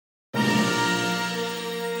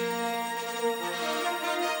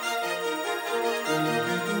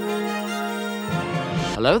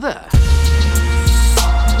hello there.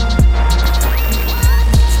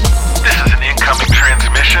 This is an incoming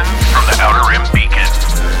transmission from the Outer Rim Beacon.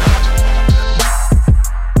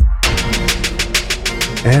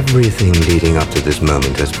 Everything leading up to this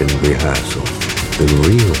moment has been rehearsal. The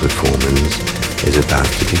real performance is about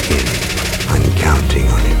to begin. I'm counting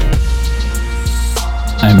on it.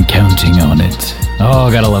 I'm counting on it.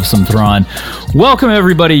 Oh, gotta love some Thrawn. Welcome,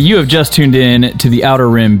 everybody. You have just tuned in to the Outer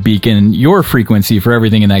Rim Beacon, your frequency for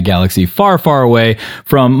everything in that galaxy far, far away.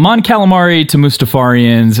 From Mon Calamari to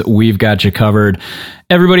Mustafarians, we've got you covered.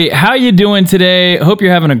 Everybody, how you doing today? Hope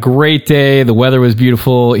you're having a great day. The weather was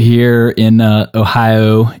beautiful here in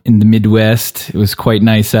Ohio, in the Midwest. It was quite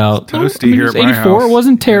nice out. Toasty here at my 84. house. It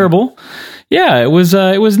wasn't terrible. Yeah, it was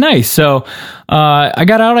nice. So I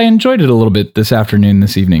got out. I enjoyed it a little bit this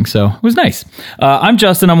evening. So it was nice. I'm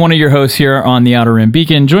Justin. I'm one of your hosts here on the Outer Rim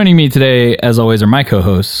Beacon. Joining me today, as always, are my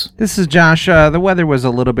co-hosts. This is Josh. The weather was a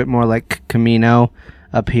little bit more like Camino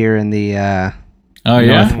up here in the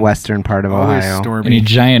northwestern part of Always Ohio. stormy. Any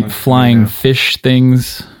giant flying fish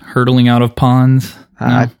things hurtling out of ponds?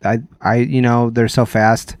 No? They're so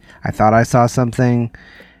fast. I thought I saw something,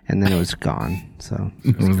 and then it was gone. So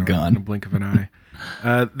It was In a gone. blink of an eye.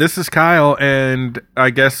 This is Kyle, and I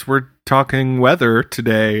guess we're talking weather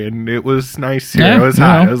today, and it was nice here. Yeah, It was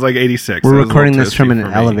hot. It was like 86. we're It was a recording little this from toasty an for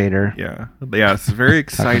me. elevator. Yeah, it's a very about the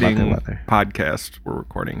exciting weather. podcast we're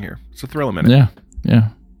recording here. So thrill a minute. Yeah.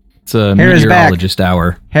 It's a Hera's back. meteorologist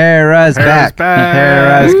hour. Hera's back.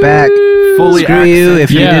 Hera's back. Fully Screw you if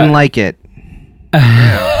you Yeah. didn't like it.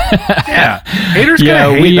 Yeah, haters Yeah,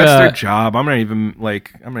 gonna hate. we, That's their job. I'm not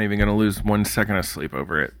even gonna lose 1 second of sleep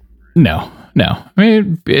over it. No. I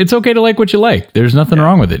mean, it's okay to like what you like. There's nothing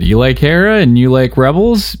wrong with it. You like Hera and you like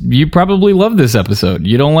Rebels, you probably love this episode.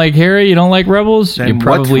 You don't like Hera, you don't like Rebels, Then you what's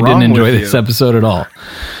probably wrong didn't enjoy with this you? epised at all.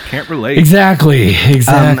 Can't relate. Exactly. It's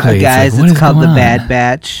Guys, like, what it's is called going The on? Bad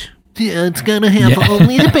Batch. Yeah, it's gonna have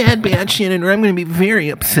only the Bad Batch in it, or I'm gonna be very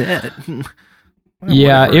upset.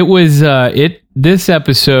 Yeah, it was this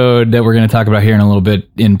episode that we're going to talk about here in a little bit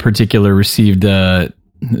in particular received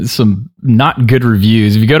some not good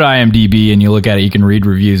reviews. If you go to IMDb and you look at it, you can read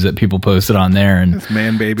reviews that people posted on there, and It's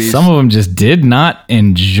man babies. some of them just did not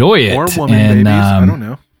enjoy it. or woman and, babies. I don't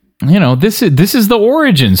know. You know, this is the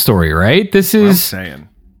origin story, right? This What I'm is saying.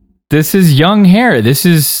 young Hera. This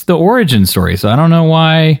is the origin story. So I don't know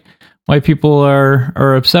why people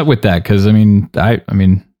are upset with that, because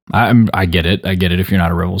I get it. I get it. If you're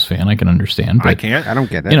not a Rebels fan, I can understand. But, I can't. I don't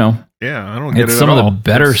get it. You know, Yeah, I don't get it's it some at of all. the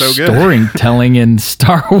better It's so good. storytelling in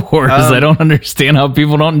Star Wars. I don't understand how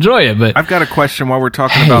people don't enjoy it. But I've got a question while we're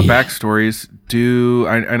talking about backstories.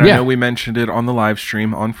 I know we mentioned it on the live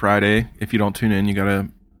stream on Friday. If you don't tune in, you got to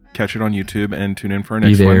catch it on YouTube and tune in for our Be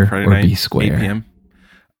next there one, Friday or night, be square. 8 p.m.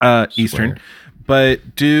 Eastern.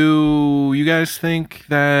 But do you guys think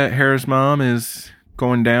that Hera's mom is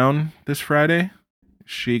going down this Friday?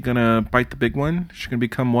 Is she going to bite the big one? Is she going to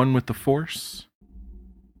become one with the Force?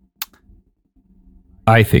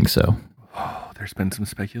 I think so. Oh, there's been some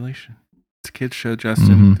speculation. It's a kids show,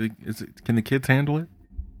 Justin. Mm-hmm. Can the kids handle it?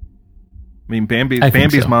 I mean, I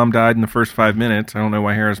think Bambi's so. mom died in the first 5 minutes. I don't know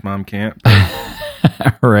why Hera's mom can't.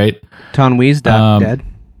 Right. Tonwee's dead.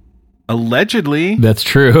 Allegedly, That's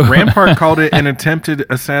true. Rampart called it an attempted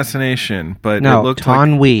assassination, but it No, looked like...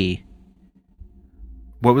 Tonwee.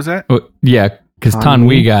 What was that? Oh, yeah, because Tan Tan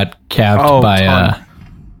Wee? Wee got capped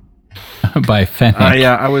by Fennec.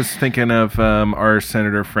 Yeah, I was thinking of our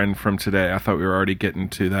senator friend from today. I thought we were already getting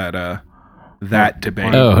to that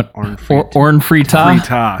debate. Oh, Orn Free Orn Frita?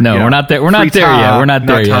 Frita. No, yeah. we're not there. We're not there Frita, yet. We're not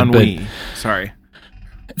there yet. But Tanwi. Sorry.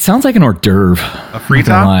 it sounds like an hors d'oeuvre. A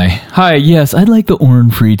Frita? Hi, yes, I'd like the Orn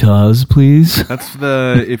Fritas, please. That's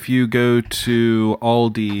if you go to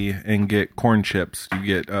Aldi and get corn chips, you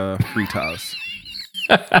get fritas.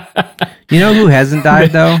 You know who hasn't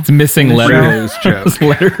died though? It's missing letters. Fritos joke.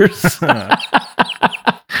 Letters.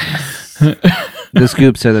 The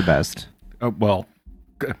scoops are the best. Well,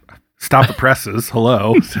 stop the presses.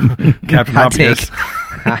 Hello. Captain Hot Obvious. take.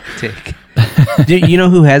 Hot take. Do you know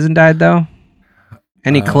who hasn't died though?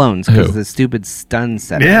 Any clones? Because who? the stupid stun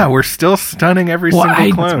set. Yeah, we're still stunning every single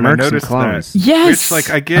It's clone. I mercs and noticed clones. that. Yes. It's like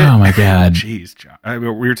I get. Oh my god. Jeez, John. We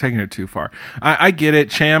were taking it too far. I get it.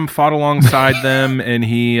 Cham fought alongside them, and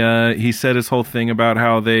he said his whole thing about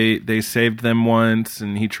how they saved them once,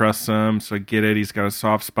 and he trusts them. So I get it. He's got a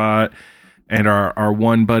soft spot. And our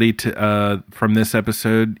one buddy from this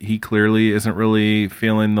episode, he clearly isn't really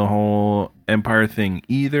feeling the whole Empire thing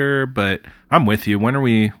either. But I'm with you. When are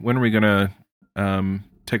we gonna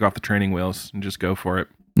take off the training wheels and just go for it?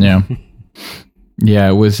 Yeah. Yeah,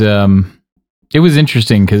 it was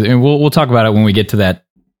interesting because we'll talk about it when we get to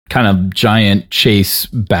kind of giant chase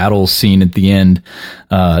battle scene at the end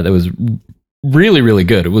that was really, really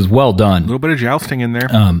good. It was well done. A little bit of jousting in there.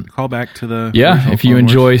 Call back to the if you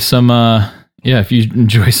enjoy some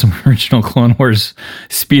original Clone Wars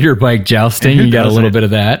speeder bike jousting, you got a little bit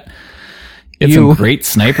of that. It's some great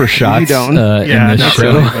sniper shots in this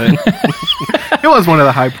show. Really, it was one of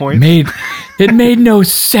the high points. It made no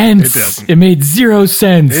sense. It made zero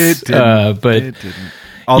sense. It didn't. But it didn't.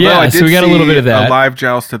 Although I did so we got a little bit of that. A live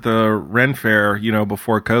joust at the Ren Fair,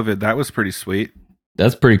 before COVID. That was pretty sweet.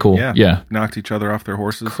 That's pretty cool. Yeah. Knocked each other off their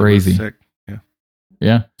horses. Crazy. Sick.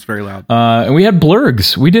 Yeah. It's very loud. And we had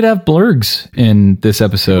blurgs. We did have blurgs in this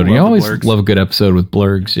episode. We always love a good episode with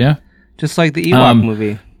blurgs. Yeah. Just like the Ewok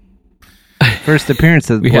movie. First appearance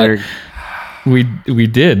of the blurg. We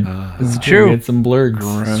did. It's true. We had some blurgs.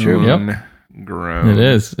 It's true. Yep. Grown. It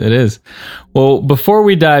is. Well, before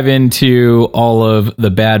we dive into all of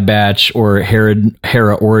the Bad Batch or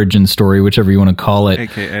Hera origin story, whichever you want to call it,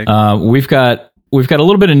 AKA. we've got a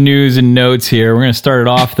little bit of news and notes here. We're going to start it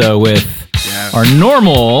off though with our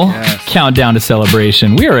normal countdown to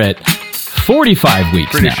celebration. We are at 45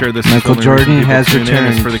 weeks Pretty now. sure this Michael is Jordan has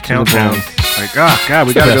returned for the to countdown. the Like, oh God,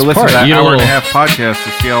 we gotta go listen to that hour and a half podcast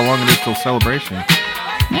to see how long it is till celebration.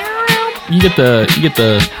 You get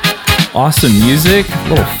the awesome music, a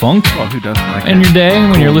little funk Well, who doesn't like in it? your day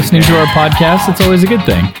when you're listening to our podcast. It's always a good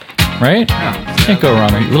thing, right? Can't go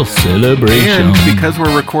wrong. A little celebration. And because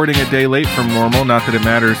we're recording a day late from normal, not that it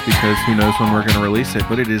matters because who knows when we're going to release it,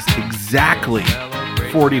 but it is exactly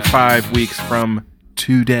 45 weeks from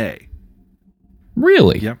today.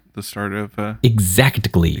 Really? Yep, the start of...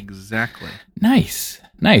 Exactly. Nice.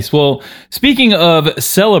 Well, speaking of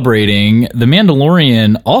celebrating, The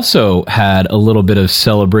Mandalorian also had a little bit of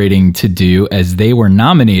celebrating to do as they were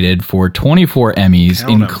nominated for 24 Emmys,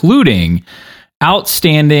 including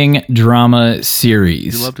Outstanding Drama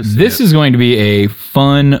Series. You love to see This it. is going to be a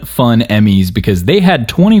fun Emmys because they had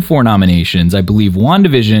 24 nominations. I believe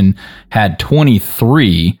WandaVision had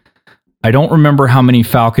 23. I don't remember how many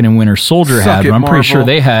Falcon and Winter Soldier had, but I'm pretty sure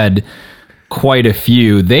they had quite a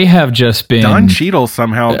few. They have just been... Don Cheadle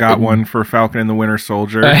somehow got one for Falcon and the Winter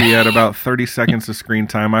Soldier. He had about 30 seconds of screen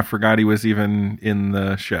time. I forgot he was even in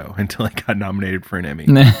the show until he got nominated for an Emmy.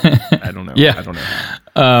 I don't know. Yeah. I don't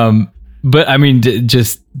know. But I mean,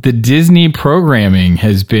 just the Disney programming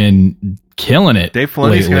has been killing it. Dave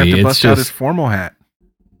Filoni's going to have to bust out his just... formal hat.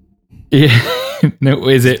 Yeah. No,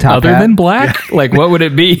 is it Top other hat? than black? Yeah. Like, what would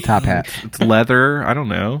it be? Top hat. It's leather. I don't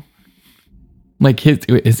know. Like, isn't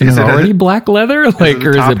it already black leather? Like,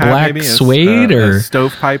 or is it black suede or a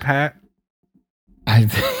stovepipe hat?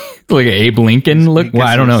 Like Abe Lincoln look. Well,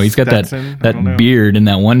 I don't know. He's got that beard in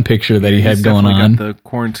that one picture that he had going on. Got the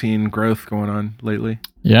quarantine growth going on lately.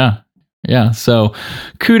 Yeah. So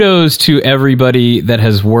kudos to everybody that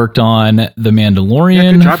has worked on The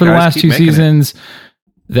Mandalorian for the last two seasons.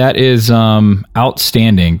 That is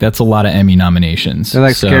outstanding. That's a lot of Emmy nominations. They're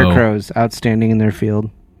like scarecrows, outstanding in their field.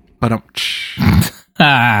 But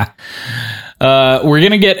we're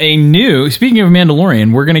going to get a new, speaking of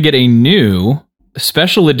Mandalorian, we're going to get a new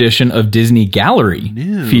special edition of Disney Gallery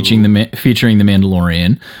featuring the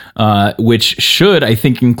Mandalorian, which should, I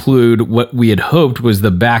think, include what we had hoped was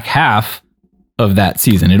the back half of that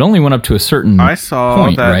season. It only went up to a certain point, I saw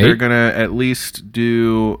that right? They're going to at least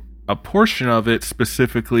do a portion of it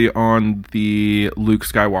specifically on the Luke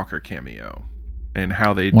Skywalker cameo and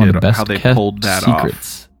how they pulled that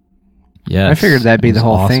off. Yeah, I figured that'd be the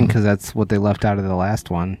whole thing because that's what they left out of the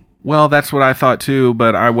last one. Well, that's what I thought too,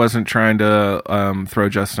 but I wasn't trying to throw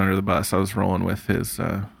Justin under the bus. I was rolling with his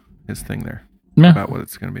thing there about what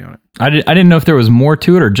it's going to be on it. I didn't know if there was more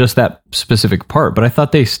to it or just that specific part, but I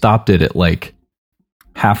thought they stopped it at like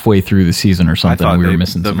halfway through the season or something. We were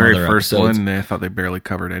missing the very first episodes. One. I thought they barely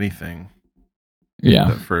covered anything.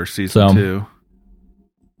 Yeah, for season 2.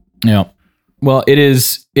 Yeah. Well, it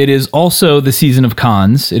is also the season of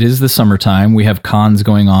cons. It is the summertime. We have cons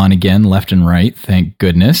going on again, left and right. Thank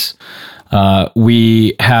goodness.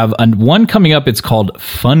 We have one coming up. It's called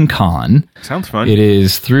FunCon. Sounds fun. It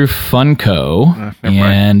is through Funko,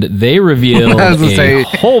 and they reveal a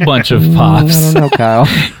whole bunch of pops. I don't know, Kyle.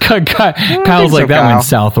 Kyle's like, that went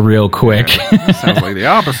south real quick. Yeah, sounds like the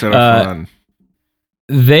opposite of fun.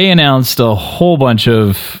 They announced a whole bunch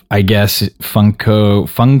of, I guess,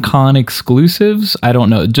 FunCon exclusives. I don't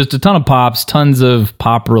know. Just a ton of pops, tons of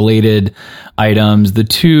pop-related items. The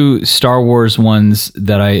two Star Wars ones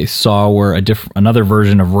that I saw were another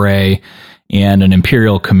version of Rey and an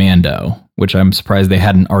Imperial Commando, which I'm surprised they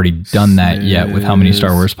hadn't already done that yet with how many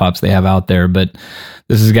Star Wars pops they have out there. But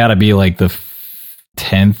this has got to be like the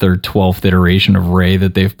 10th or 12th iteration of Ray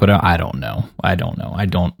that they've put out. I don't know.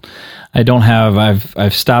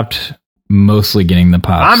 I've stopped mostly getting the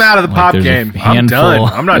pops. I'm out of the pop game. I'm done.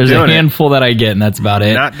 I'm not doing it. There's a handful that I get, and that's about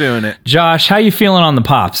it. Not doing it. Josh, how you feeling on the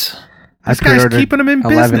pops? This guy's keeping them in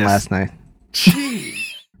 11 business. last night.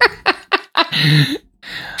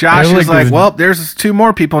 Josh is like, well, there's 2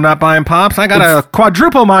 more people not buying pops. I gotta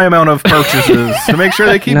quadruple my amount of purchases to make sure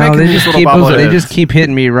they keep making these little bobbleheads. They just keep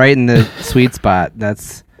hitting me right in the sweet spot.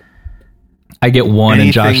 I get 1,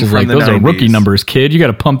 and Josh is like, those are rookie numbers, kid. You got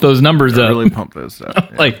to pump those numbers up. Really pump those up.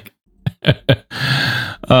 Yeah. Like,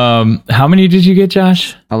 how many did you get,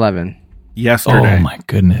 Josh? 11. Yesterday. Oh my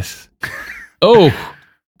goodness. Oh.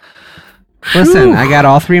 Listen, I got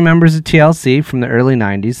all 3 members of TLC from the early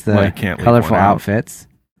 90s, the colorful outfits.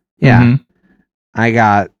 Yeah. Mm-hmm. I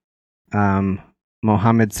got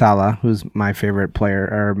Mohamed Salah, who's my favorite player,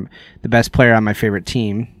 or the best player on my favorite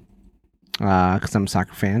team, because I'm a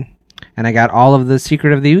soccer fan. And I got all of the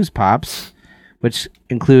Secret of the Ooze pops, which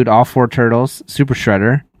include all 4 turtles, Super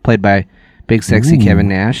Shredder, played by Big Sexy Kevin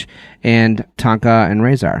Nash, and Tonka and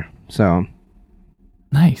Razor. So,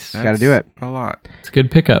 nice. Got to do it. A lot. It's a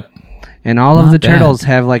good pickup. And all of the turtles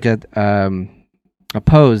have like a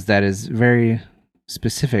pose that is very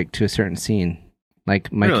specific to a certain scene.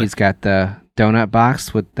 Like Mikey's got the donut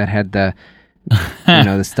box that had the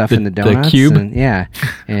the stuff in the donuts. The cube.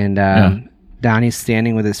 And, and Donnie's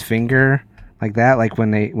standing with his finger like that, like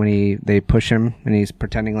when they push him and he's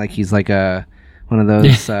pretending like he's like one of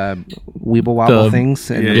those weeble wobble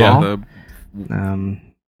things in the ball. The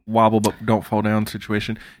wobble but don't fall down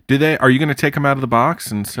situation. Are you going to take them out of the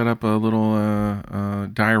box and set up a little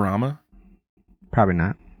diorama? Probably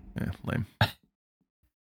not. Yeah, lame.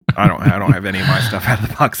 I don't have any of my stuff out of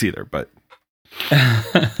the box either, but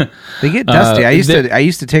they get dusty. I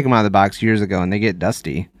used to take them out of the box years ago, and they get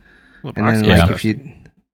dusty. Well, and then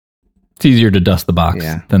it's easier to dust the box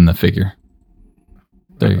than the figure.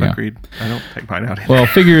 There you go. Agreed. I don't take mine out either. Well,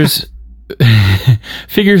 figures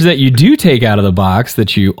that you do take out of the box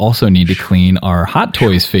that you also need to clean are Hot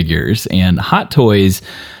Toys figures, and Hot Toys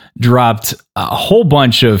dropped a whole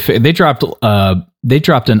bunch of. They dropped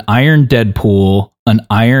an Iron Deadpool, an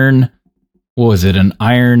Iron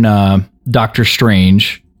Doctor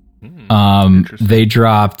Strange. They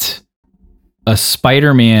dropped a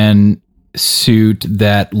Spider-Man suit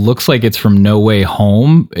that looks like it's from No Way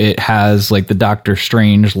Home. It has like the Doctor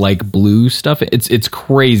Strange like blue stuff. It's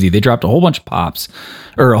crazy. They dropped a whole bunch of pops,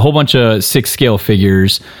 or a whole bunch of 6 scale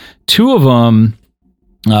figures. 2 of them,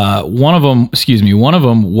 one of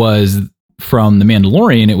them was from The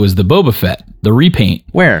Mandalorian. It was the Boba Fett, the repaint.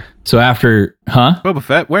 Where? So after, Boba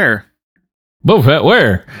Fett, where?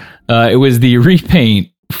 It was the repaint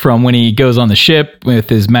from when he goes on the ship with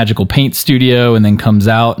his magical paint studio and then comes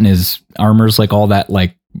out and his armor's like all that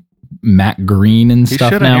like matte green and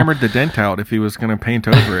stuff. He should have hammered the dent out if he was going to paint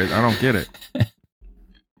over it. I don't get it.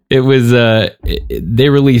 It was they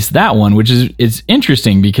released that one, which is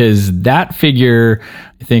interesting because that figure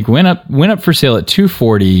I think went up for sale at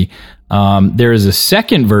 $240. There is a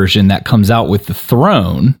second version that comes out with the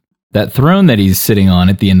throne. That throne that he's sitting on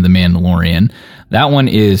at the end of The Mandalorian, that one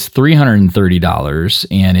is $330,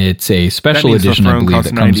 and it's a special edition, I believe,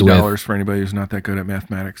 that comes with $90 for anybody who's not that good at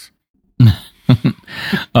mathematics.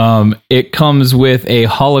 It comes with a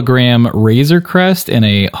hologram Razor Crest and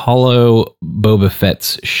a holo Boba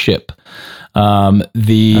Fett's ship. I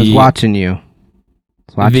was watching you.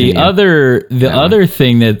 The other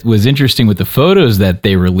thing that was interesting with the photos that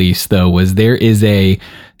they released, though, was there is a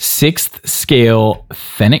 6th scale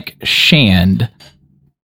Fennec Shand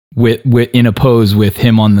with in a pose with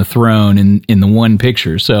him on the throne in the one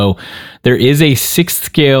picture. So there is a 6th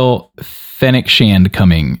scale Fennec Shand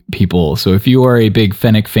coming, people. So if you are a big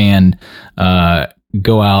Fennec fan,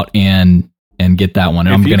 go out and get that one.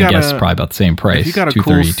 And I'm going to guess probably about the same price. If you got a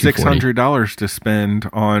cool $600 to spend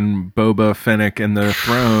on Boba Fennec and the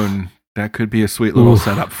throne, that could be a sweet little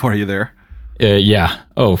setup for you there. Yeah.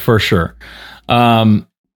 Oh, for sure.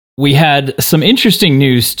 We had some interesting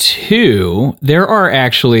news too. There are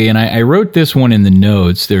actually, and I wrote this one in the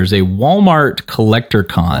notes, there's a Walmart Collector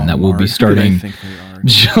Con that will be starting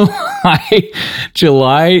July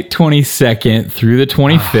 22nd through the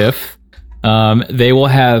 25th. They will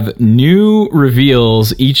have new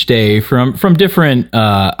reveals each day from different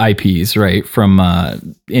IPs, right?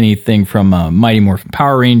 From anything from Mighty Morphin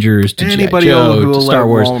Power Rangers to anybody G.I. Joe who will to Star let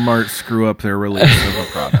Wars. Walmart screw up their release of a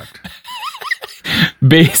product.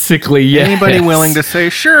 Basically, yes. Anybody willing to say,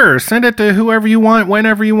 sure, send it to whoever you want,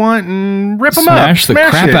 whenever you want, and rip them up. Smash the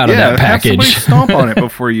crap out of that package. Have somebody stomp on it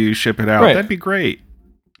before you ship it out. Right. That'd be great.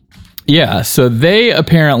 Yeah, so they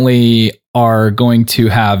apparently are going to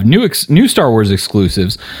have new Star Wars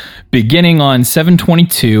exclusives beginning on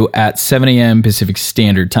 7/22 at 7 a.m. Pacific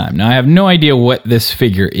Standard Time. Now, I have no idea what this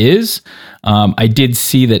figure is. I did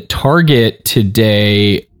see that Target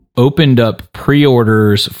today opened up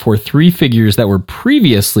pre-orders for 3 figures that were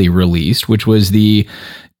previously released, which was the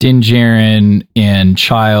Din Djarin and Din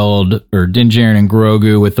Djarin and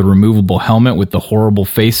Grogu with the removable helmet with the horrible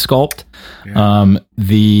face sculpt. Yeah.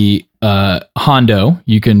 The Hondo,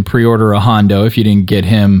 you can pre-order a Hondo if you didn't get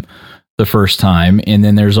him the first time, and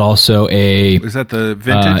then there's also is that the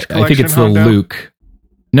vintage collection? I think it's Hondo? The Luke.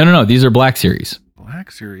 No, these are Black Series.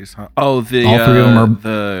 Black Series, huh? Oh, all 3 of them are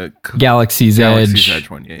the Galaxy's Edge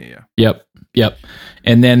one. Yeah. Yep.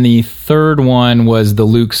 And then the third one was the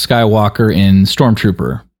Luke Skywalker in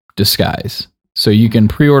Stormtrooper disguise. So you can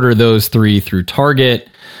pre-order those 3 through Target.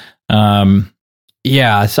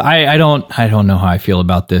 Yeah, so I don't know how I feel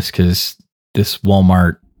about this, because this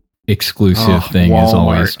Walmart exclusive thing is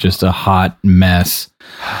always just a hot mess.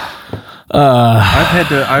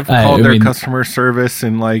 I've called their customer service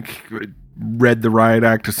and like read the riot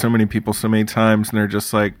act to so many people so many times, and they're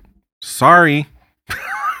just like, sorry.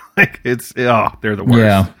 Like they're the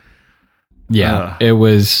worst. Yeah. It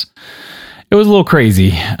was a little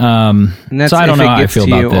crazy. And that's so I don't know how I feel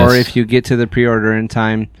about this. Or if you get to the pre-order in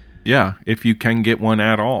time. Yeah, if you can get one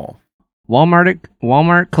at all.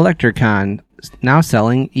 Walmart Collector Con now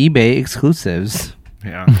selling eBay exclusives.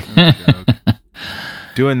 Yeah.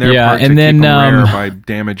 Doing their part to keep them rare by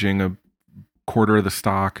damaging a quarter of the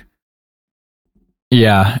stock.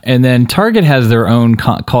 Yeah, and then Target has their own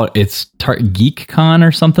Geek Con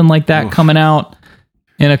or something like that coming out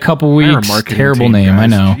in a couple weeks. Terrible name, guys. I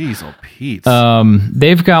know. Jeez, oh Pete.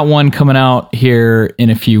 They've got one coming out here in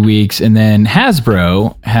a few weeks, and then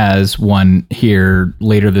Hasbro has one here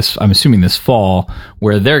later I'm assuming this fall,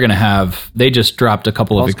 where they're going to have. They just dropped a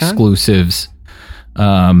couple of exclusives.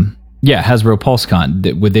 Hasbro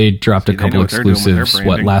PulseCon. They dropped a couple exclusives.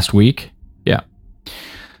 Last week? Yeah.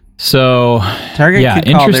 So Target,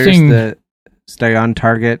 interesting. Stay on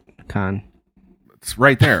Target Con. It's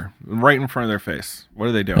right there, right in front of their face. What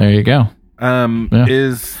are they doing? There you go.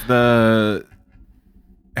 Is the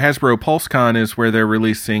Hasbro PulseCon is where they're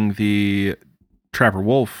releasing the Trapper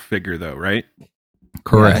Wolf figure, though, right?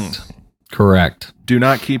 Correct. Correct. Do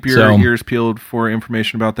not keep your ears peeled for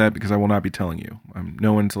information about that, because I will not be telling you.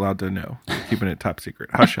 No one's allowed to know. I'm keeping it top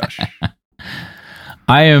secret. Hush, hush.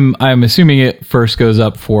 I'm assuming it first goes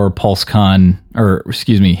up for Hasbro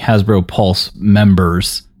Pulse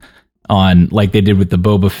members on, like they did with the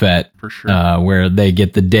Boba Fett, for sure. Where they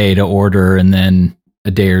get the day to order, and then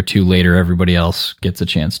a day or two later, everybody else gets a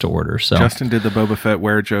chance to order. So Justin did the Boba Fett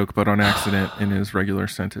wear joke, but on accident in his regular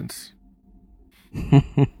sentence. You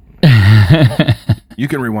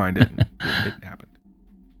can rewind it. It happened.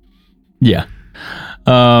 Yeah.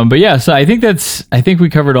 But yeah, so I think we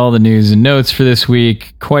covered all the news and notes for this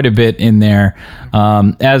week, quite a bit in there.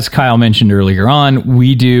 As Kyle mentioned earlier on,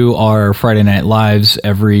 we do our Friday Night Lives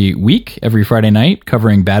every Friday night,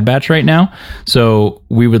 covering Bad Batch right now. So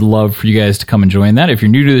we would love for you guys to come and join that. If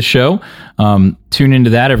you're new to the show, tune into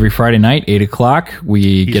that every Friday night, 8:00.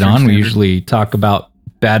 We get on. We usually talk about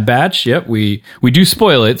Bad Batch. Yep. We do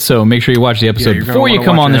spoil it. So make sure you watch the episode before you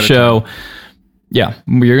come on the show. Yeah,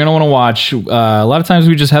 you're going to want to watch. A lot of times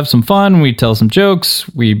we just have some fun. We tell some jokes.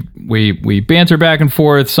 We banter back and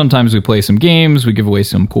forth. Sometimes we play some games. We give away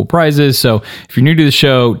some cool prizes. So if you're new to the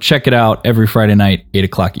show, check it out every Friday night,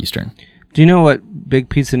 8:00 Eastern. Do you know what big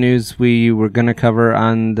piece of news we were going to cover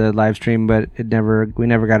on the live stream, but we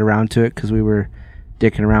never got around to it because we were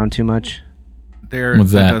dicking around too much?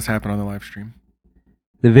 What's that? That does happen on the live stream.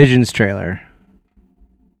 The Visions trailer.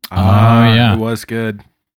 Oh, yeah. It was good.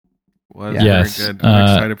 Yes. Very good. I'm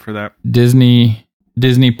excited for that. Disney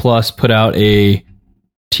Plus put out a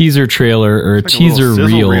teaser trailer, or a teaser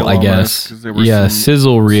reel, I guess.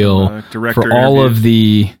 Sizzle reel for all of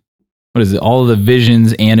the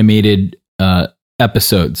Visions animated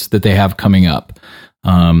episodes that they have coming up.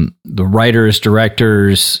 The writers,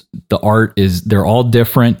 directors, the art they're all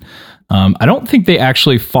different. I don't think they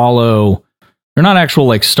actually follow. They're not actual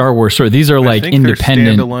like Star Wars stories. These are like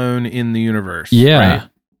independent, they're standalone in the universe. Yeah. Right?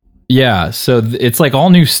 Yeah, so it's like all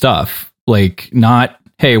new stuff. Like, not,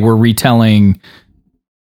 hey, we're retelling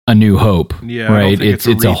A New Hope. Yeah, right. It's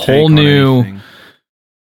a whole new,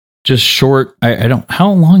 just short. I don't. How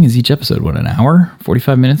long is each episode? What, an hour?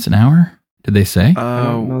 45 minutes? An hour? Did they say? I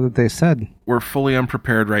don't know that they said. We're fully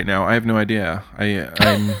unprepared right now. I have no idea.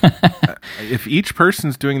 I'm if each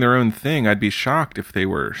person's doing their own thing, I'd be shocked if they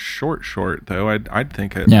were short. Though I'd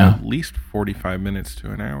think at least 45 minutes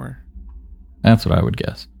to an hour. That's what I would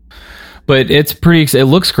guess. But it's pretty. It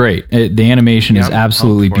looks great. The animation is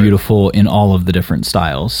absolutely beautiful in all of the different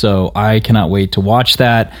styles. So I cannot wait to watch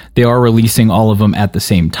that. They are releasing all of them at the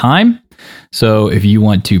same time. So if you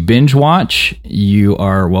want to binge watch, you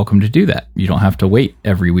are welcome to do that. You don't have to wait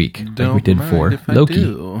every week like we did for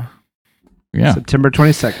Loki. Yeah, September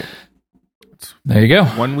 22nd. There you go.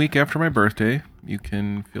 1 week after my birthday, you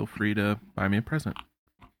can feel free to buy me a present.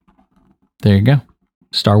 There you go.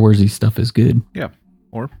 Star Warsy stuff is good. Yeah,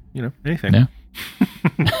 or anything. Yeah.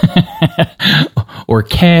 Or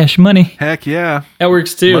cash money. Heck yeah, that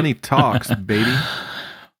works too. Money talks, baby.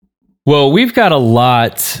 Well, we've got a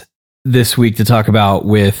lot this week to talk about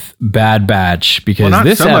with Bad Batch because not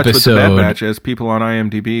this so much episode, with the Bad Batch as people on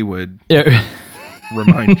IMDb would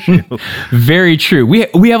remind you. Very true.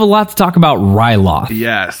 We have a lot to talk about Ryloth.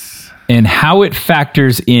 Yes, and how it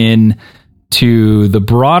factors in to the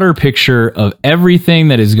broader picture of everything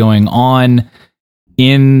that is going on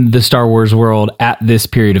in the Star Wars world at this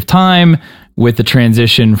period of time with the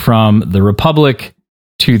transition from the Republic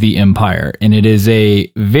to the Empire. And it is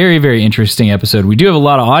a very, very interesting episode. We do have a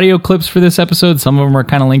lot of audio clips for this episode. Some of them are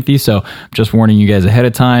kind of lengthy, so I'm just warning you guys ahead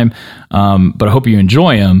of time. But I hope you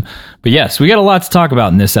enjoy them. But yes, we got a lot to talk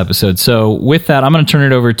about in this episode. So with that, I'm going to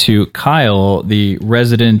turn it over to Kyle, the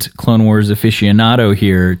resident Clone Wars aficionado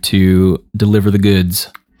here, to deliver the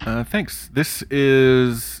goods. Thanks. This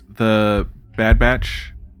is the Bad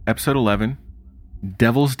Batch, episode 11,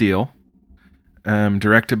 Devil's Deal.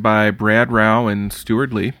 Directed by Brad Rao and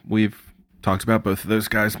Stuart Lee. We've talked about both of those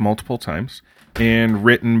guys multiple times. And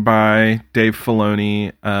written by Dave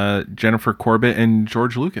Filoni, Jennifer Corbett, and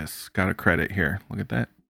George Lucas. Got a credit here. Look at that.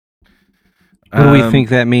 What do we think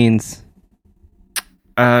that means?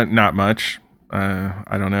 Not much.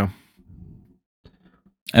 I don't know.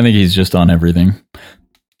 I think he's just on everything.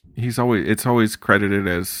 It's always credited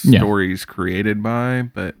as stories created by,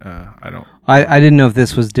 but I don't. I didn't know if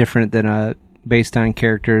this was different than based on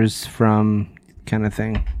characters from kind of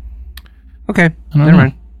thing. Okay, never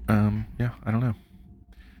mind. Yeah, I don't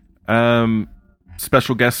know.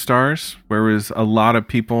 Special guest stars. There was a lot of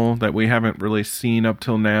people that we haven't really seen up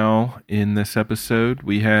till now in this episode.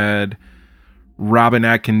 We had Robin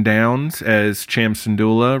Atkin Downes as Cham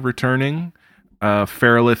Syndulla returning.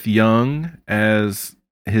 Farrelith Young as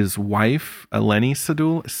his wife, Eleni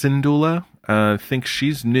Syndulla. I think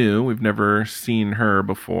she's new. We've never seen her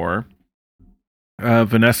before.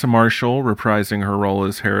 Vanessa Marshall reprising her role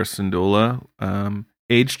as Hera Syndulla.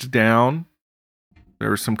 Aged down. There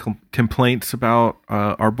were some complaints about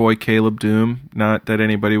our boy Caleb Doom. Not that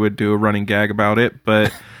anybody would do a running gag about it,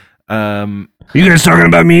 but... you guys talking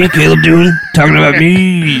about me, Caleb Doom? Talking about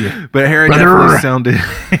me. But Hera definitely sounded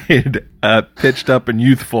pitched up and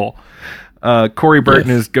youthful. Corey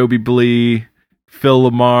Burton as Gobi Blee. Phil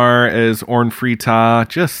Lamar as Orn Frita.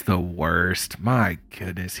 Just the worst. My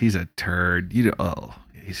goodness, he's a turd. He's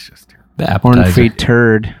just terrible. The appetizer. Orn Free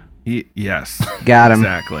turd. Yes. Got him.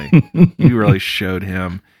 Exactly. You really showed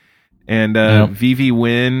him. And Vivi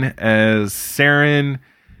Wynn as Saren.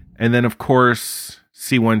 And then, of course,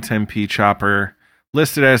 C-110P Chopper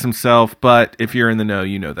listed as himself. But if you're in the know,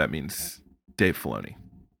 you know that means Dave Filoni.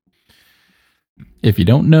 If you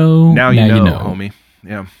don't know, now you know, homie.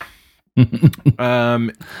 Yeah.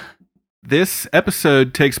 This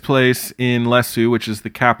episode takes place in Lesu, which is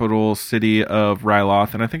the capital city of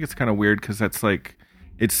Ryloth, and I think it's kind of weird because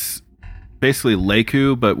it's basically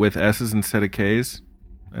Leku, but with S's instead of K's.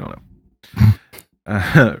 I don't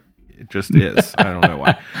know. It just is. I don't know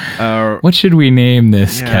why. What should we name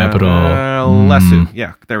this capital? Lesu.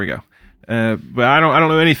 Yeah, there we go. But I don't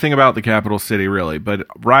know anything about the capital city really. But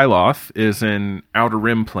Ryloth is an Outer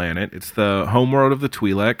Rim planet. It's the homeworld of the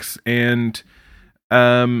Twi'leks, and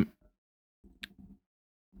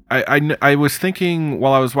I was thinking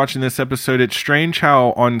while I was watching this episode, it's strange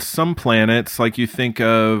how on some planets, like you think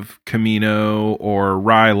of Kamino or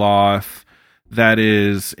Ryloth, that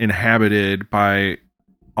is inhabited by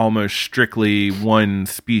almost strictly one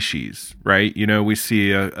species, right? You know, we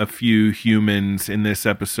see a few humans in this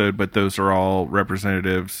episode, but those are all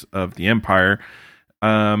representatives of the Empire.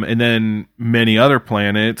 And then many other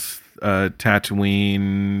planets,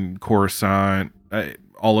 Tatooine, Coruscant,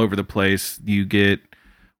 all over the place, you get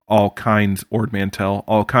all kinds, Ord Mantell,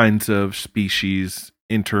 all kinds of species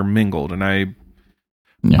intermingled. And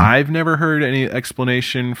I've never heard any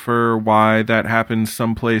explanation for why that happens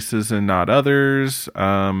some places and not others.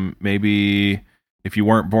 Maybe if you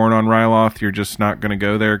weren't born on Ryloth, you're just not going to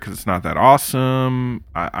go there because it's not that awesome.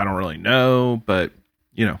 I don't really know, but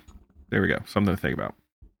there we go. Something to think about.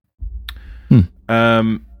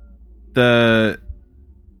 The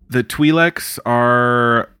Twi'leks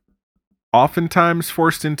are oftentimes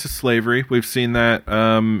forced into slavery. We've seen that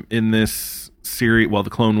in this series, well, the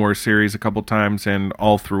Clone Wars series a couple times and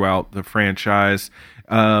all throughout the franchise.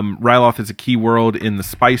 Ryloth is a key world in the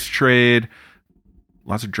spice trade.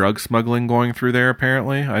 Lots of drug smuggling going through there,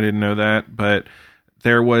 apparently. I didn't know that, but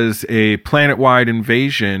there was a planet-wide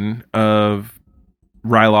invasion of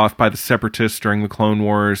Ryloth by the Separatists during the Clone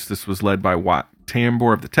Wars. This was led by Wat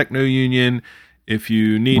Tambor of the Techno Union. If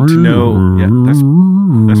you need to know... Yeah,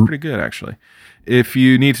 that's pretty good, actually. If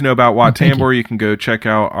you need to know about Wat Tambor, you can go check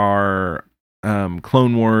out our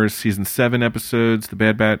Clone Wars Season 7 episodes, the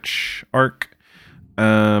Bad Batch arc.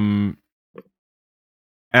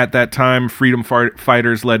 At that time, freedom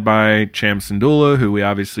fighters led by Cham Syndulla, who we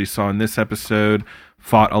obviously saw in this episode,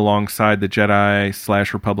 fought alongside the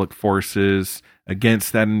Jedi/Republic forces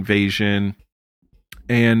against that invasion.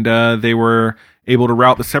 And they were able to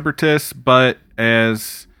rout the Separatists, but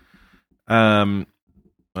as...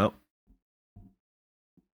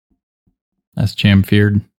 As Cham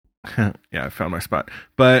feared. Yeah, I found my spot.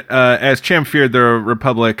 But as Cham feared, the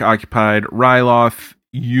Republic occupied Ryloth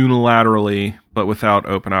unilaterally, but without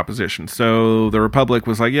open opposition. So the Republic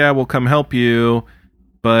was like, yeah, we'll come help you.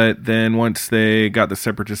 But then once they got the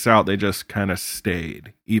Separatists out, they just kind of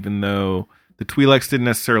stayed, even though the Twi'leks didn't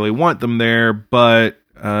necessarily want them there, but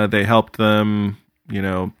they helped them,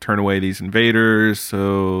 turn away these invaders.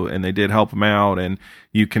 And they did help them out. And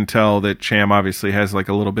you can tell that Cham obviously has like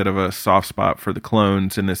a little bit of a soft spot for the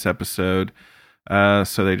clones in this episode.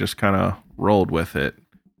 So they just kind of rolled with it.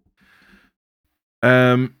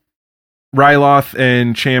 Ryloth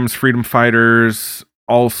and Cham's freedom fighters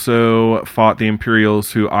also fought the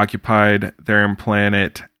Imperials who occupied their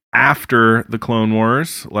planet after the Clone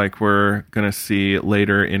Wars, like we're going to see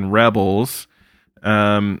later in Rebels.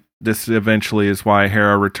 This eventually is why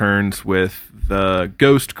Hera returns with the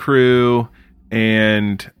Ghost crew,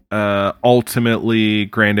 and ultimately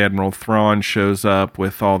Grand Admiral Thrawn shows up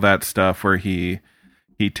with all that stuff where he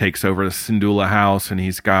takes over the Syndulla house, and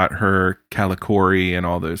he's got her Kalikori and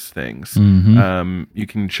all those things. Mm-hmm. You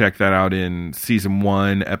can check that out in Season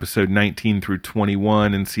 1, Episode 19 through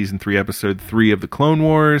 21, and Season 3, Episode 3 of the Clone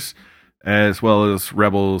Wars, as well as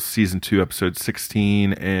Rebels Season 2, Episode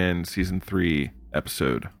 16, and Season 3,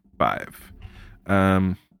 Episode 5.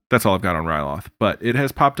 That's all I've got on Ryloth, but it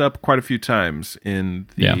has popped up quite a few times in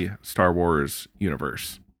the Star Wars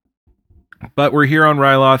universe. But we're here on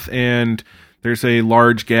Ryloth, and there's a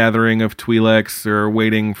large gathering of Twi'leks. They're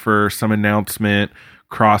waiting for some announcement.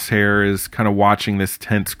 Crosshair is kind of watching this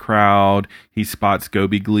tense crowd. He spots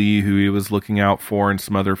Gobi Glee, who he was looking out for, and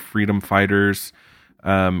some other freedom fighters.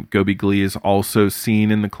 Gobi Glee is also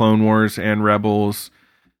seen in the Clone Wars and Rebels.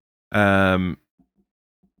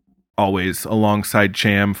 Always alongside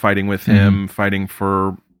Cham, fighting with him, fighting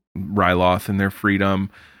for Ryloth and their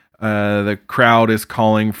freedom. The crowd is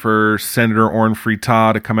calling for Senator Orn Free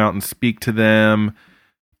Taa to come out and speak to them,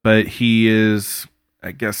 but he is,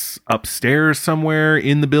 I guess, upstairs somewhere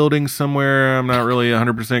in the building somewhere. I'm not really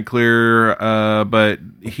 100% clear, but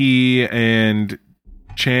he and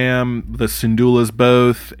Cham, the Syndullas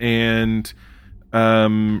both, and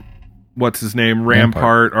what's his name,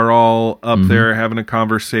 Rampart, are all up there having a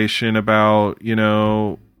conversation about,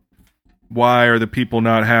 why are the people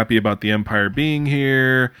not happy about the Empire being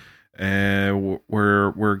here? And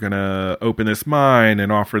we're gonna open this mine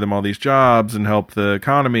and offer them all these jobs and help the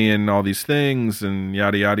economy and all these things and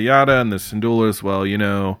yada yada yada. And the Syndullas, well,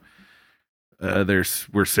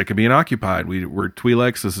 we're sick of being occupied. We're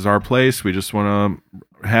Twi'leks. This is our place. We just want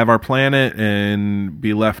to have our planet and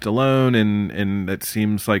be left alone. And it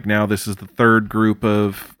seems like now this is the third group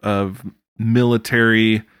of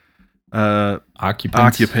military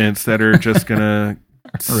occupants that are just gonna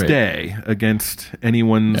stay against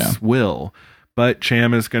anyone's will. But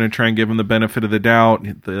Cham is going to try and give him the benefit of the doubt.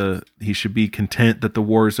 He should be content that the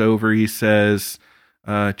war's over, he says.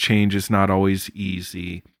 Change is not always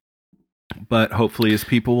easy, but hopefully his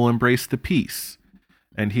people will embrace the peace.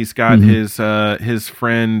 And he's got his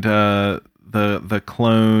friend, the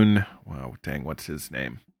clone. Wow, dang, what's his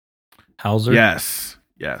name? Hauser. Yes,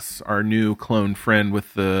 our new clone friend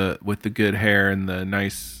with the good hair and the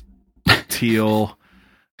nice teal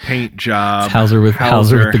paint job. It's Hauser with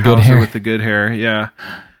the good hair. With the good hair, yeah.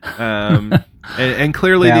 And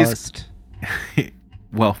clearly Ballast.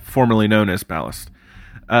 Formerly known as Ballast.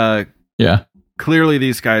 Yeah. Clearly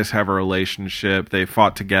these guys have a relationship. They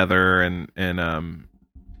fought together, and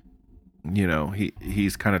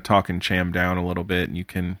he's kind of talking Cham down a little bit, and you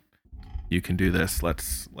can do this.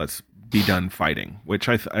 Let's be done fighting. Which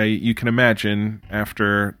you can imagine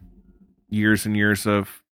after years and years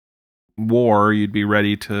of war, you'd be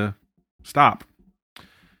ready to stop.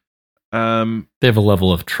 They have a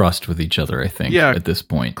level of trust with each other, I think, at this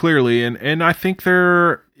point. Clearly. And I think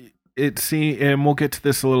and we'll get to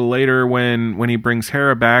this a little later when he brings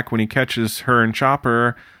Hera back, when he catches her and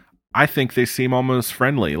Chopper, I think they seem almost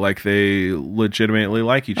friendly, like they legitimately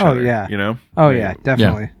like each other. Yeah. You know? Yeah,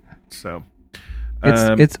 definitely. Yeah. So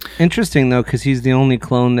it's interesting though, because he's the only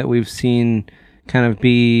clone that we've seen kind of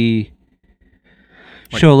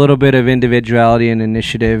show a little bit of individuality and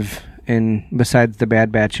initiative, and besides the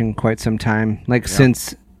Bad Batch in quite some time,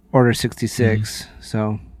 since Order 66. Mm-hmm.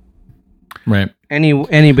 So, right,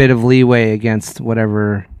 any bit of leeway against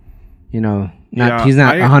whatever, he's not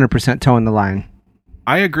 100% towing the line.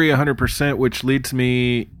 I agree 100%, which leads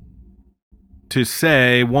me to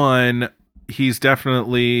say, one, he's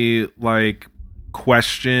definitely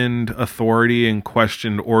questioned authority and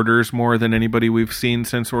questioned orders more than anybody we've seen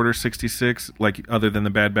since Order 66, other than the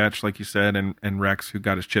Bad Batch, like you said, and Rex, who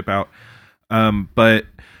got his chip out. But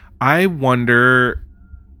I wonder,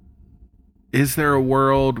 is there a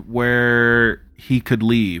world where he could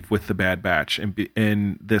leave with the Bad Batch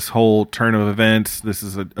and this whole turn of events? This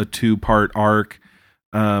is a 2-part arc.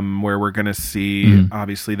 Where we're going to see,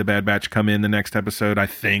 obviously, the Bad Batch come in the next episode. I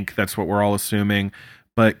think that's what we're all assuming.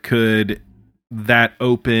 But could that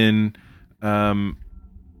open Hauser's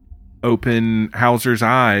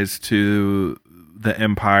eyes to the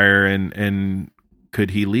Empire, and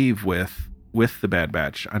could he leave with the Bad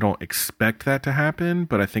Batch? I don't expect that to happen,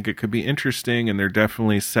 but I think it could be interesting, and they're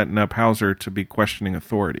definitely setting up Hauser to be questioning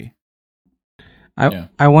authority.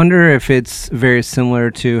 I wonder if it's very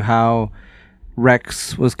similar to how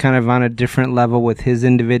Rex was kind of on a different level with his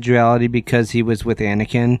individuality because he was with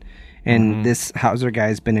Anakin, and this Hauser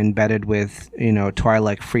guy's been embedded with,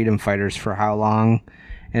 Twi'lek freedom fighters for how long,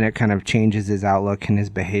 and it kind of changes his outlook and his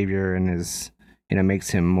behavior and his, makes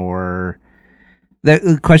him more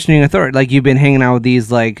questioning authority. Like, you've been hanging out with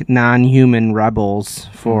these non-human rebels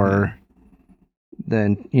for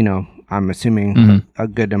I'm assuming a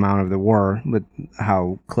good amount of the war with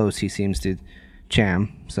how close he seems to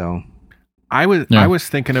Cham. So I was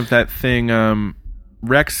thinking of that thing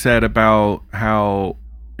Rex said about how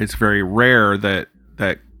it's very rare that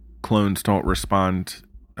clones don't respond,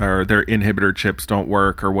 or their inhibitor chips don't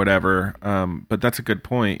work or whatever. But that's a good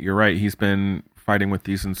point. You're right. He's been fighting with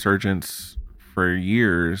these insurgents for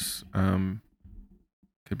years.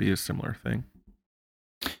 Could be a similar thing.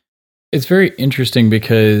 It's very interesting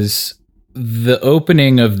because the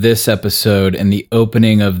opening of this episode and the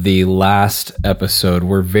opening of the last episode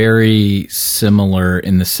were very similar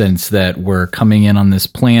in the sense that we're coming in on this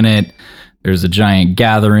planet. There's a giant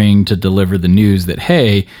gathering to deliver the news that,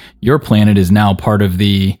 hey, your planet is now part of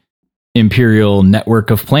the Imperial network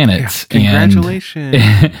of planets. Yeah, congratulations.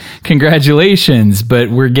 And congratulations. But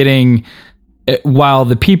we're getting, while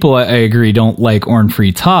the people, I agree, don't like Orn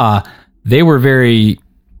Free Taa, they were very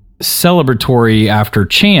celebratory after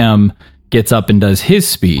Cham gets up and does his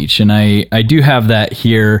speech. And I do have that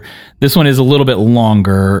here. This one is a little bit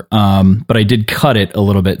longer, but I did cut it a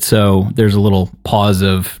little bit, so there's a little pause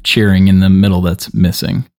of cheering in the middle that's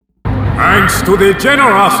missing. Thanks to the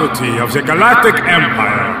generosity of the Galactic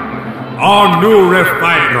Empire, our new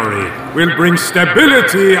refinery will bring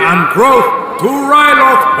stability and growth to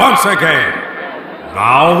Ryloth once again.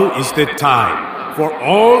 Now is the time for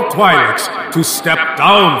all Twi'leks to step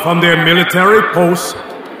down from their military posts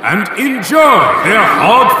and enjoy their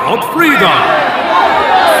hard-fought freedom.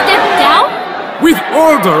 Step down? With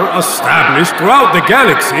order established throughout the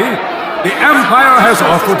galaxy, the Empire has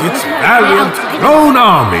offered its valiant clone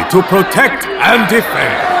army to protect and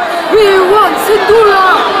defend. We want Syndulla!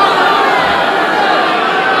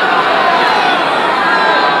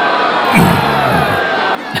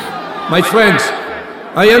 My friends,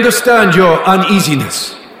 I understand your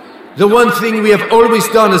uneasiness. The one thing we have always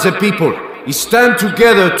done as a people is stand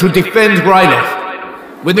together to defend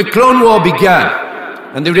Ryloth. When the Clone War began,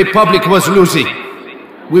 and the Republic was losing,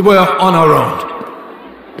 we were on our own.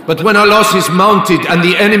 But when our losses mounted and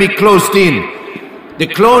the enemy closed in, the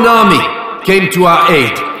Clone Army came to our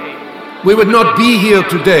aid. We would not be here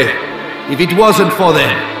today if it wasn't for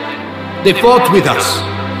them. They fought with us.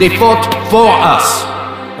 They fought for us.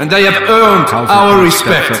 And they have earned our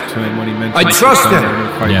respect. I trust them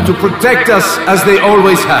to protect us as they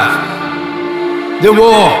always have. The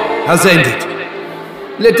war has ended.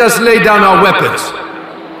 Let us lay down our weapons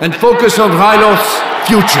and focus on Ryloth's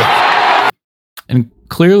future. And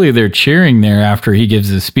clearly they're cheering there after he gives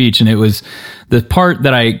his speech. And it was the part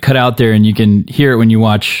that I cut out there, and you can hear it when you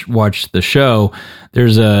watch the show.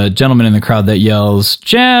 There's a gentleman in the crowd that yells,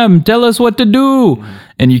 "Cham, tell us what to do."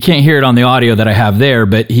 And you can't hear it on the audio that I have there,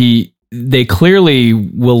 but he they clearly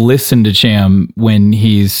will listen to Cham when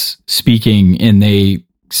he's speaking, and they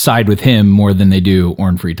side with him more than they do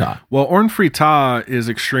Orn Free Taa. Well, Orn Free Taa is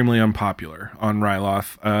extremely unpopular on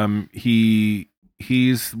Ryloth.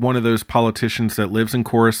 He's one of those politicians that lives in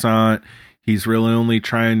Coruscant. He's really only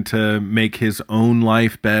trying to make his own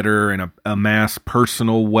life better and amass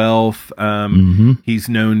personal wealth. He's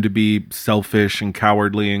known to be selfish and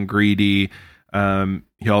cowardly and greedy.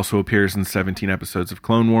 He also appears in 17 episodes of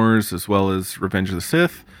Clone Wars as well as Revenge of the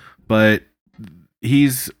Sith. But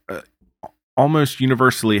he's almost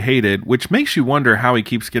universally hated, which makes you wonder how he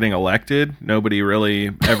keeps getting elected. Nobody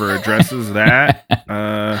really ever addresses that.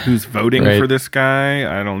 Who's voting for this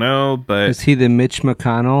guy? I don't know, but is he the Mitch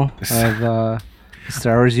McConnell of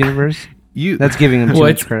Star Wars universe? That's giving him too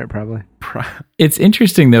much credit, probably. It's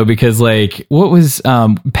interesting though, because like what was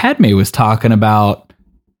Padme was talking about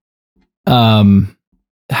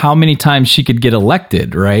how many times she could get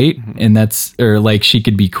elected, right? And or like she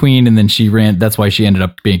could be queen, and then she ran. That's why she ended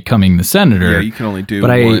up becoming the senator. Yeah, you can only do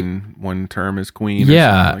one term as queen. Yeah,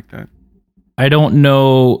 or something like that. I don't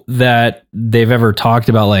know that they've ever talked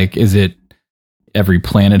about like, is it every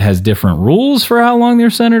planet has different rules for how long their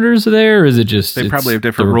senators are there? Or is it just they probably have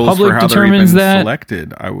different rules for how they're even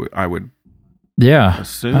selected? I would. Yeah,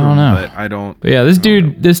 assume, I don't know. But I don't. But yeah, this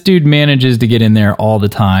dude manages to get in there all the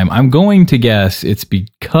time. I'm going to guess it's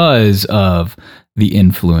because of the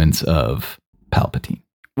influence of Palpatine.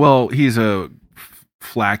 Well, he's a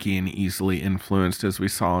flaky and easily influenced, as we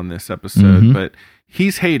saw in this episode. But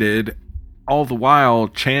he's hated all the while.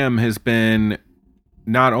 Cham has been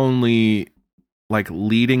not only like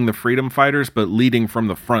leading the freedom fighters, but leading from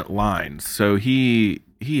the front lines. So he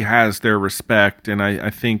has their respect, and I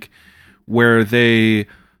think where they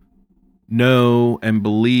know and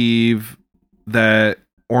believe that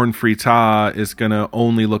Orn Free Taa is going to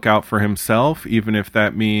only look out for himself, even if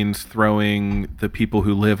that means throwing the people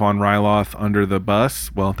who live on Ryloth under the bus.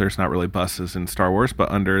 Well, there's not really buses in Star Wars, but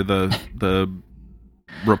under the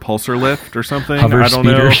repulsor lift or something. Hover I don't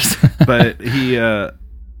speeders. know. But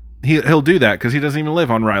he'll do that because he doesn't even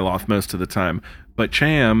live on Ryloth most of the time. But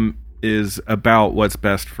Cham is about what's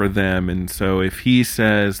best for them, and so if he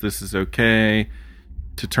says this is okay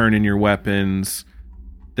to turn in your weapons,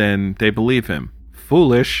 then they believe him.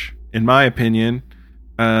 Foolish, in my opinion,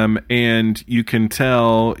 and you can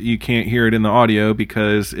tell, you can't hear it in the audio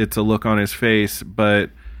because it's a look on his face, but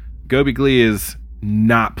Gobi Glee is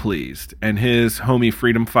not pleased, and his homie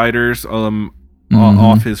freedom fighters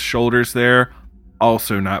off his shoulders there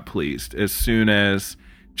also not pleased. As soon as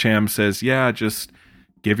Cham says, yeah, just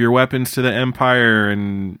give your weapons to the Empire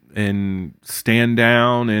and stand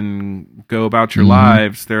down and go about your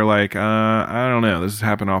lives, they're like, I don't know, this has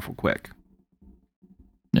happened awful quick.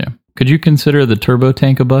 Yeah. Could you consider the turbo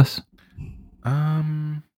tank a bus?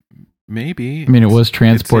 Maybe. I mean, it was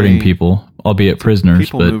transporting people, albeit prisoners.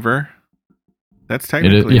 People mover. That's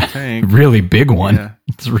technically a tank. Really big one. Yeah.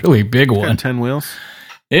 It's a really big one. 10 wheels.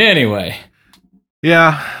 Anyway.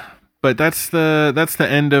 Yeah. But that's the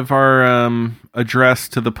end of our address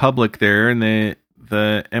to the public there, and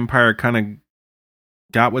the Empire kind of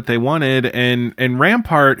got what they wanted, and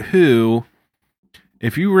Rampart, who,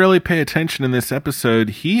 if you really pay attention in this episode,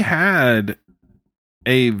 he had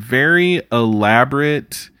a very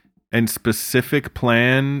elaborate and specific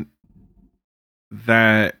plan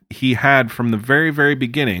that he had from the very, very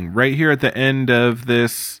beginning. Right here at the end of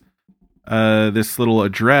this little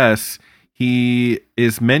address, he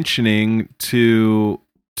is mentioning to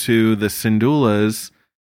the Syndulas,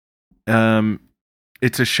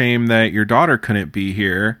 it's a shame that your daughter couldn't be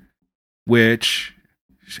here, which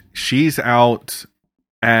she's out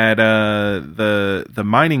at the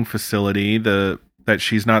mining facility that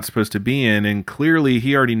she's not supposed to be in, and clearly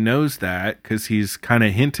he already knows that because he's kind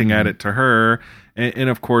of hinting at it to her, and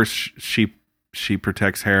of course she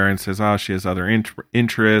protects Hera and says, she has other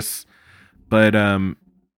interests, but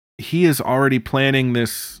he is already planning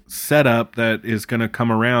this setup that is going to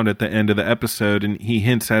come around at the end of the episode, and he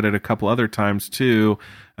hints at it a couple other times too.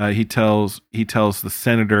 He tells the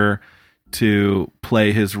senator to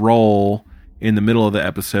play his role in the middle of the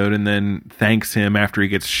episode, and then thanks him after he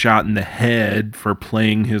gets shot in the head for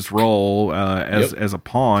playing his role as a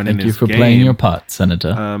pawn in his game. Thank you for playing your part,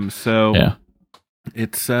 Senator. So yeah,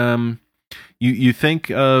 it's you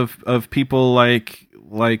think of people like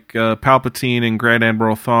Palpatine and Grand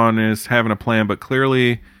Admiral Thrawn as having a plan, but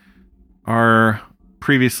clearly our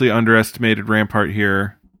previously underestimated Rampart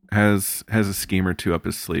here has a scheme or two up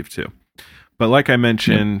his sleeve too. But like I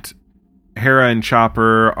mentioned, Hera and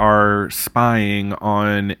Chopper are spying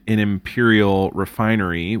on an Imperial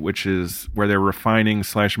refinery, which is where they're refining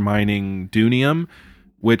 / mining Dunium,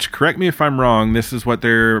 which, correct me if I'm wrong, this is what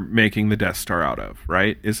they're making the Death Star out of,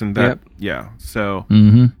 right? Isn't that? Yep. Yeah. So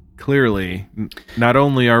clearly, not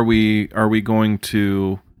only are we going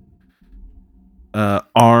to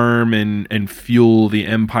arm and fuel the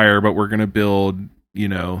Empire, but we're going to build,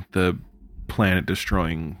 the planet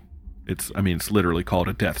destroying. It's literally called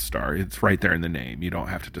a Death Star. It's right there in the name. You don't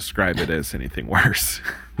have to describe it as anything worse.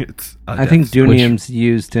 It's. I think Dunium's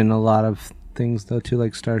used in a lot of things though too,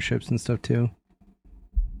 like starships and stuff too.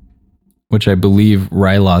 Which I believe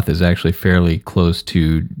Ryloth is actually fairly close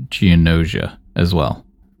to Geonosia as well.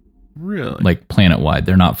 Really? Like planet-wide.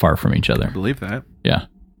 They're not far from each other. I believe that. Yeah.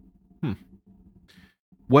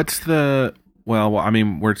 What's the... Well,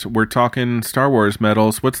 we're talking Star Wars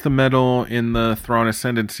medals. What's the medal in the Thrawn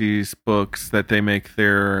Ascendancy's books that they make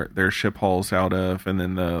their ship hulls out of, and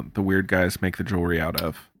then the weird guys make the jewelry out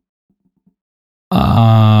of?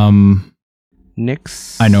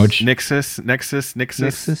 Nix. I know Nexus,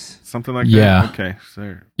 something like that. Okay.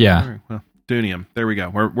 So, yeah. Right, well, Dunium. There we go.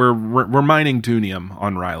 We're mining Dunium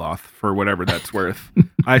on Ryloth for whatever that's worth.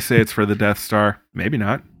 I say it's for the Death Star. Maybe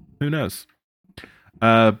not. Who knows?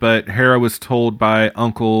 But Hera was told by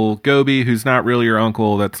Uncle Gobi, who's not really your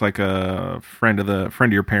uncle. That's like a friend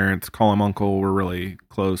of your parents. Call him uncle. We're really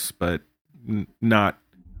close, but not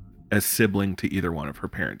as sibling to either one of her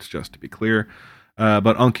parents. Just to be clear.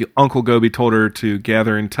 But Uncle Gobi told her to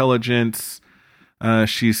gather intelligence.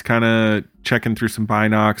 She's kind of checking through some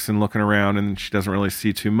binocs and looking around, and she doesn't really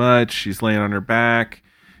see too much. She's laying on her back.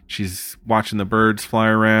 She's watching the birds fly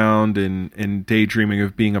around and daydreaming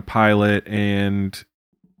of being a pilot, and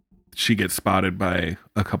she gets spotted by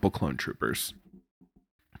a couple clone troopers.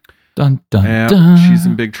 Dun, dun, dun. She's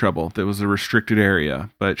in big trouble. That was a restricted area,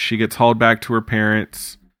 but she gets hauled back to her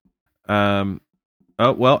parents. Actually,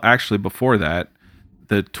 before that,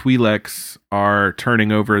 the Twi'leks are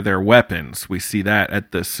turning over their weapons. We see that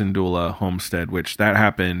at the Syndulla homestead, which that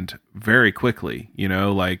happened very quickly.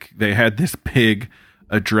 Like they had this big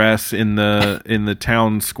address in the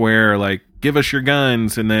town square, like, give us your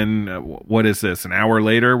guns. And then what is this? An hour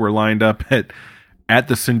later, we're lined up at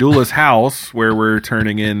the Syndulla's house where we're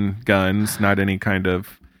turning in guns, not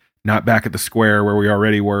back at the square where we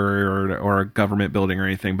already were or a government building or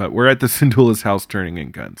anything, but we're at the Syndulla's house turning in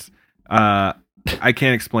guns. I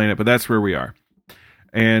can't explain it, but that's where we are.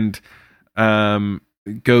 And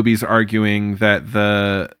Gobi's arguing that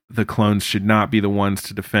the clones should not be the ones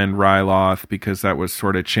to defend Ryloth because that was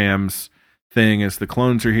sort of Cham's thing. As the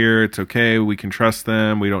clones are here, it's okay. We can trust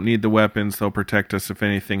them. We don't need the weapons. They'll protect us if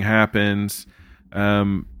anything happens.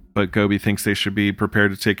 But Gobi thinks they should be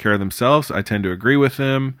prepared to take care of themselves. I tend to agree with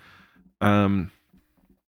him. And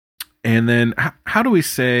then how do we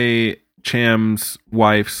say Cham's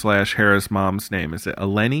wife / Hera's mom's name? Is it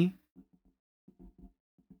Eleni?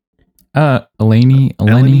 Eleni.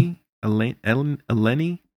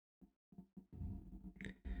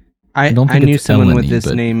 I knew someone Eleni, with this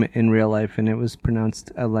name in real life, and it was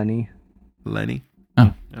pronounced Eleni. Eleni.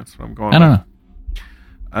 Oh, that's what I'm going. I don't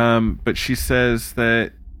know. But she says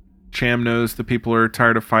that Cham knows the people are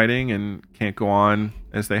tired of fighting and can't go on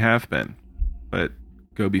as they have been. But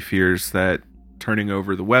Gobi fears that turning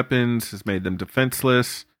over the weapons has made them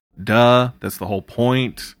defenseless. Duh, that's the whole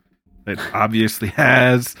point. It obviously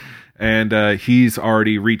has. And he's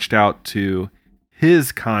already reached out to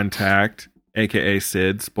his contact, a.k.a.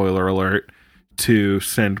 Sid, spoiler alert, to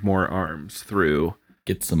send more arms through.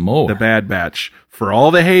 Get some more. The Bad Batch. For all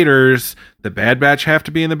the haters, the Bad Batch have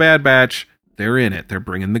to be in the Bad Batch. They're in it. They're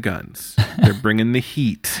bringing the guns. They're bringing the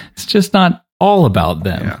heat. It's just not all about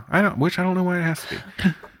them. Yeah, I don't know why it has to be.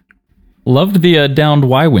 Loved the downed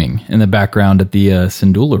Y-Wing in the background at the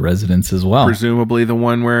Syndulla residence as well. Presumably the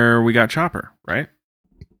one where we got Chopper, right?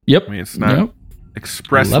 Yep. I mean, it's not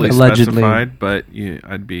expressly specified, but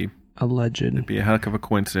it'd be a heck of a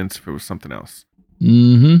coincidence if it was something else.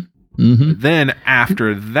 Mm-hmm. Mm-hmm. Then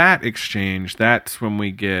after that exchange, that's when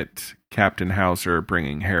we get Captain Hauser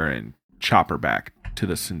bringing Hera and Chopper back to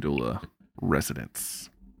the Syndulla residence.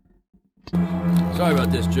 Sorry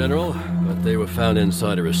about this, General, but they were found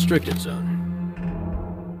inside a restricted zone.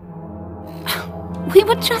 We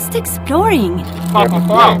were just exploring.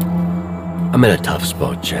 I'm in a tough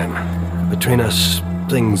spot, Cham. Between us,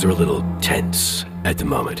 things are a little tense at the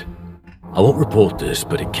moment. I won't report this,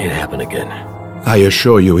 but it can't happen again. I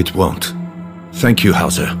assure you it won't. Thank you,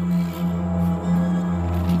 Hauser.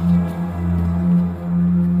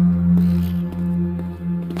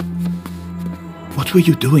 What were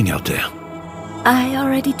you doing out there? I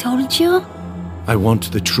already told you. I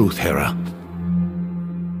want the truth, Hera.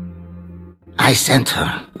 I sent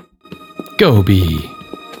her. Gobi.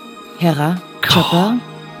 Hera, Chopper,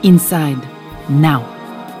 inside, now.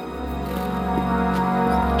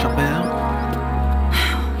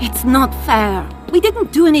 That's not fair. We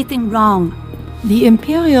didn't do anything wrong. The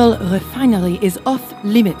Imperial refinery is off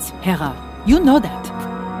limits, Hera. You know that.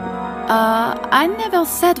 I never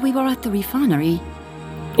said we were at the refinery.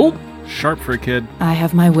 Oh, sharp for a kid. I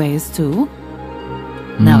have my ways too.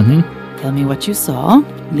 Now then, tell me what you saw.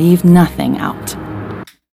 Leave nothing out.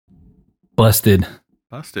 Busted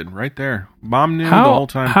Right there. Mom knew the whole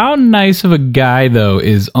time. How nice of a guy, though,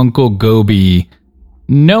 is Uncle Gobi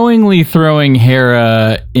knowingly throwing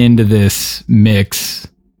Hera into this mix?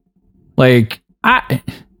 Like, I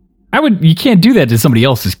would. You can't do that to somebody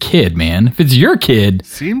else's kid, man. If it's your kid.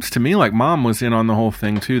 Seems to me like Mom was in on the whole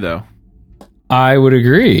thing, too, though. I would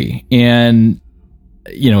agree. And,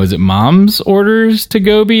 is it Mom's orders to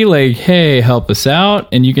Gobi? Like, hey, help us out?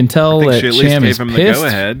 And you can tell that Cham is pissed. The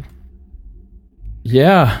go-ahead.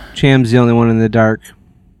 Yeah. Cham's the only one in the dark.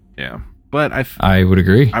 Yeah. But I would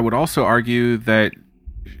agree. I would also argue that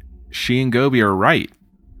she and Gobi are right.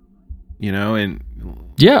 And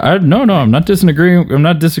yeah, I'm not disagreeing. I'm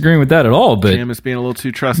not disagreeing with that at all. But Cham is being a little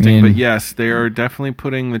too trusting. But yes, they are definitely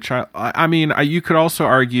putting the child. You could also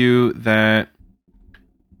argue that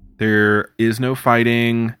there is no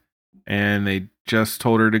fighting, and they just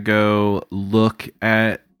told her to go look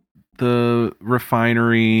at the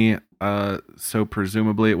refinery. So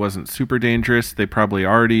presumably it wasn't super dangerous. They probably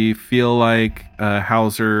already feel like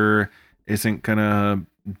Hauser isn't gonna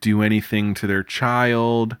do anything to their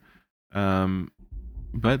child,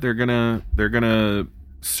 but they're gonna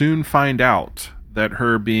soon find out that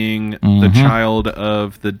her being the child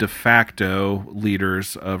of the de facto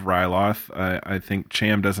leaders of Ryloth. I think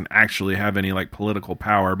Cham doesn't actually have any like political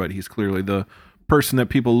power, but he's clearly the person that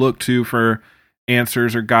people look to for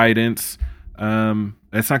answers or guidance.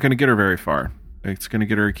 It's not going to get her very far. It's going to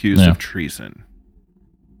get her accused of treason.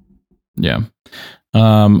 Yeah.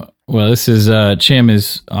 Well, this is Cham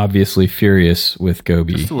is obviously furious with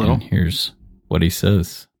Gobi. Just a little. And here's what he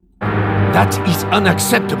says. That is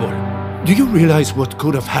unacceptable. Do you realize what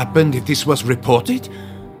could have happened if this was reported?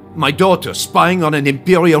 My daughter spying on an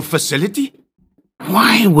Imperial facility?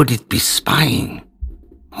 Why would it be spying?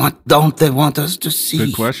 What don't they want us to see?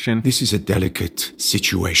 Good question. This is a delicate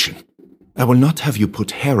situation. I will not have you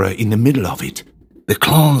put Hera in the middle of it. The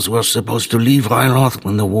clones were supposed to leave Ryloth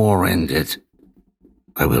when the war ended.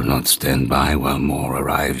 I will not stand by while more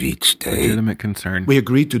arrive each day. Legitimate concern. We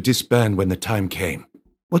agreed to disband when the time came.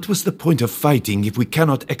 What was the point of fighting if we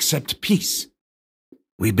cannot accept peace?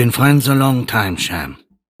 We've been friends a long time, Cham.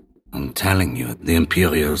 I'm telling you, the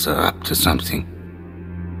Imperials are up to something.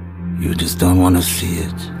 You just don't want to see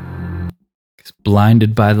it. He's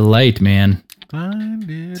blinded by the light, man.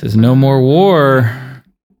 Blinded. Says no more war.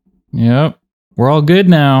 Yep. We're all good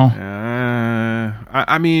now.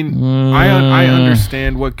 I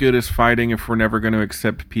understand what good is fighting if we're never going to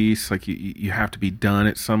accept peace. Like, you have to be done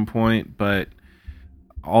at some point, but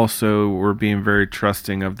also we're being very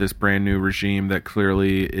trusting of this brand new regime that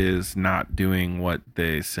clearly is not doing what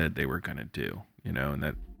they said they were going to do, and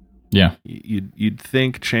that you'd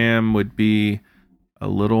think Cham would be a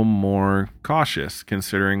little more cautious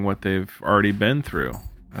considering what they've already been through.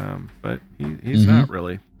 But he's not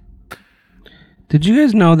really. Did you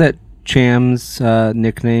guys know that Cham's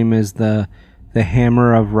nickname is the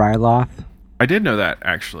Hammer of Ryloth? I did know that,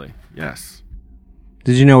 actually. Yes.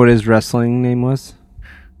 Did you know what his wrestling name was?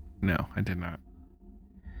 No, I did not.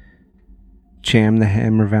 Cham the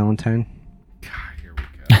Hammer Valentine. God, here we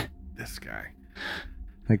go. This guy.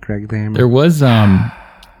 Like Greg the Hammer.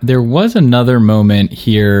 There was another moment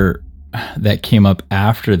here that came up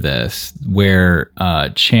after this where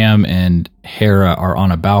Cham and Hera are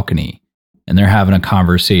on a balcony and they're having a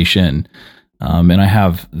conversation. And I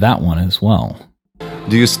have that one as well.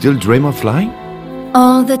 Do you still dream of flying?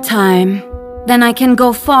 All the time. Then I can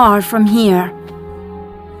go far from here.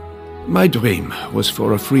 My dream was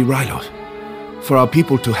for a free Ryloth. For our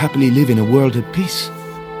people to happily live in a world at peace.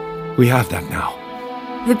 We have that now.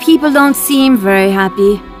 The people don't seem very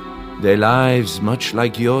happy. Their lives, much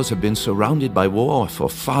like yours, have been surrounded by war for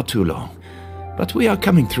far too long. But we are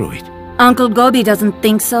coming through it. Uncle Gobi doesn't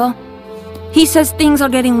think so. He says things are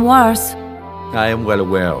getting worse. I am well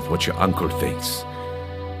aware of what your uncle thinks.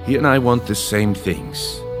 He and I want the same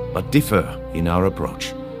things, but differ in our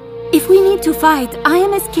approach. If we need to fight, I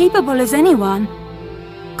am as capable as anyone.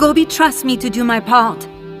 Gobi trusts me to do my part.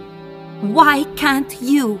 Why can't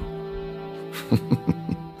you?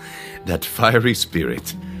 That fiery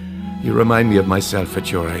spirit. You remind me of myself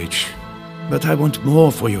at your age. But I want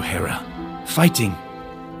more for you, Hera. Fighting.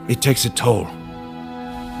 It takes a toll.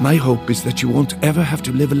 My hope is that you won't ever have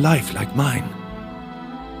to live a life like mine.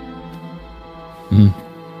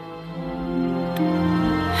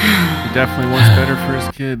 definitely wants better for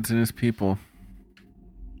his kids and his people.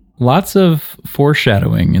 Lots of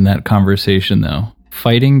foreshadowing in that conversation, though.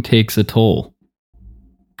 Fighting takes a toll.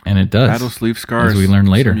 And it does. Battles leave scars. As we learn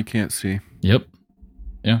later. You can't see. Yep.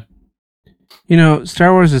 Yeah. You know,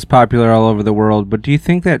 Star Wars is popular all over the world, but do you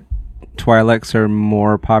think that Twi'leks are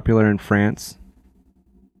more popular in France?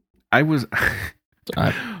 I was...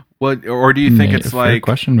 What, or do you think it's like...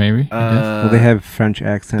 question, maybe. Well, they have French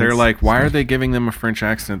accents. They're like, why are they giving them a French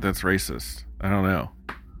accent that's racist? I don't know.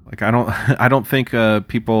 Like, I don't think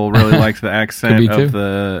people really liked the accent of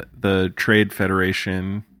the Trade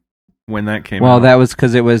Federation when that came out. Well, that was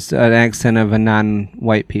because it was an accent of a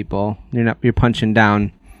non-white people. You're punching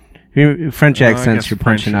down. French accents, you're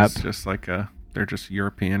punching up. Just like they're just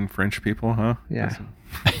European French people, huh? Yeah.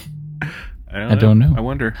 I don't know. I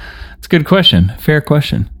wonder. It's a good question. Fair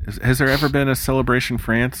question. Has there ever been a Celebration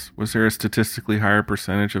France? Was there a statistically higher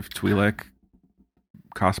percentage of Twi'lek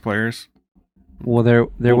cosplayers? Well,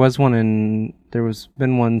 there was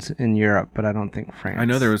been ones in Europe, but I don't think France. I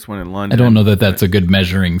know there was one in London. I don't know that that's a good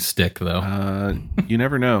measuring stick, though. You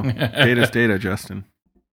never know. Data's data, Justin.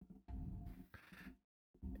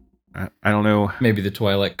 I don't know. Maybe the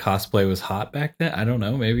Twi'lek cosplay was hot back then. I don't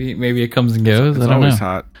know. Maybe it comes and goes. It's I don't always know.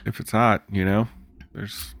 hot. If it's hot,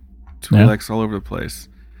 there's Twi'leks all over the place.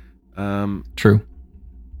 True.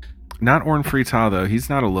 Not Orn Freytah though. He's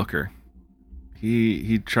not a looker.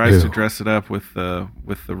 He tries to dress it up with the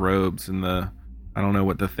robes and I don't know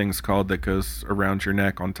what the thing's called that goes around your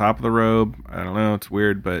neck on top of the robe. I don't know. It's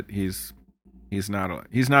weird, but he's not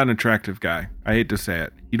an attractive guy. I hate to say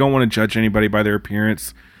it. You don't want to judge anybody by their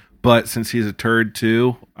appearance. But since he's a turd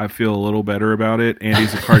too, I feel a little better about it. And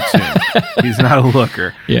he's a cartoon. He's not a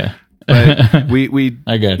looker. Yeah. But we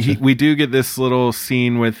I got you. We do get this little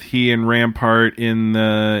scene with he and Rampart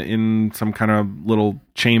in some kind of little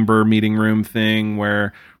chamber meeting room thing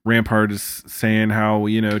where Rampart is saying how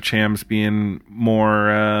Cham's being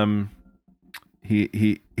more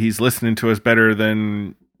he's listening to us better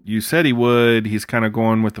than you said he would. He's kind of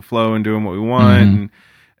going with the flow and doing what we want.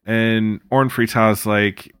 Mm-hmm. And Orn Freytah's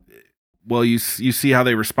like, well, you see how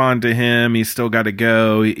they respond to him. He's still got to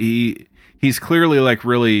go. He's clearly like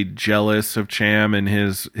really jealous of Cham and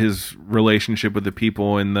his relationship with the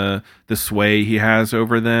people and the sway he has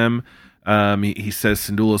over them. He says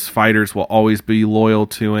Syndulla's fighters will always be loyal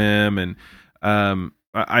to him. And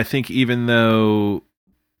I think even though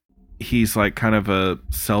he's like kind of a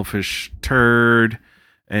selfish turd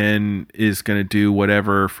and is going to do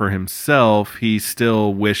whatever for himself, he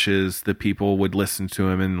still wishes the people would listen to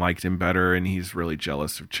him and liked him better. And he's really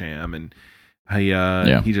jealous of Cham, and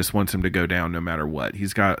he just wants him to go down no matter what.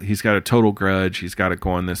 He's got a total grudge. He's got to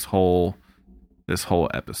go on this whole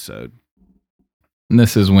episode. And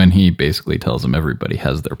this is when he basically tells him everybody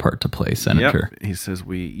has their part to play, Senator. Yep. He says,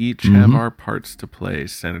 we each have our parts to play,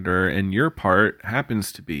 Senator, and your part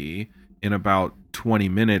happens to be in about 20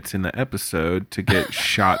 minutes in the episode to get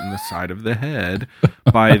shot in the side of the head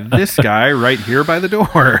by this guy right here by the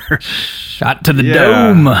door. Shot to the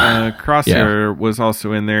dome. Crosshair was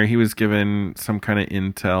also in there. He was given some kind of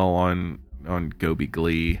intel on Gobi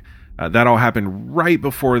Glee. That all happened right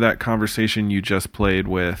before that conversation you just played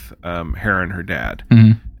with Hera and her dad.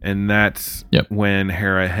 Mm-hmm. And that's when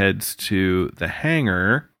Hera heads to the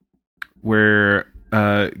hangar where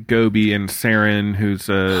Gobi and Saren, who's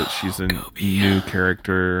she's a new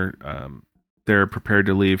character, they're prepared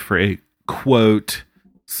to leave for a quote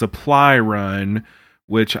supply run,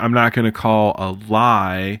 which I'm not going to call a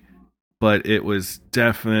lie, but it was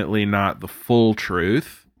definitely not the full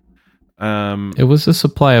truth. It was a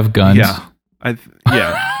supply of guns.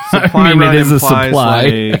 Supply run it is implies a supply.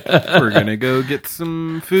 Like, we're gonna go get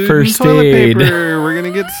some food First and toilet aid. paper. We're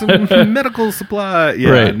gonna get some medical supply. Yeah,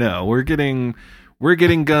 Right. no, we're getting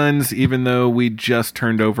guns, even though we just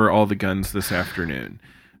turned over all the guns this afternoon.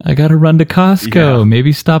 I gotta run to Costco. Yeah.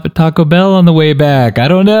 Maybe stop at Taco Bell on the way back. I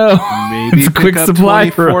don't know. Maybe It's a pick quick up supply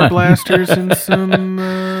 24 run. blasters and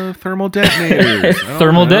some thermal detonators. I don't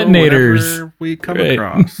Thermal know, detonators. whatever we come Right.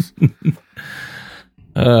 across.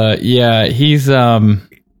 He's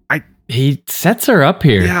he sets her up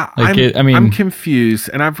here. Yeah, like I'm confused,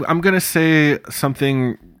 and I'm gonna say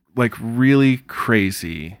something like really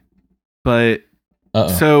crazy, but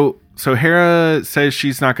so Hera says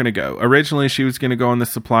she's not gonna go. Originally, she was gonna go on the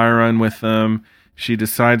supply run with them. She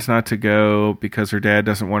decides not to go because her dad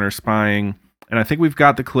doesn't want her spying. And I think we've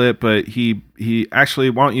got the clip, but he actually,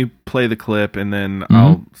 why don't you play the clip and then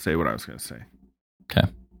I'll say what I was gonna say. Okay.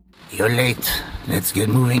 You're late. Let's get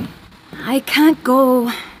moving. I can't go.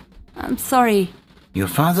 I'm sorry. Your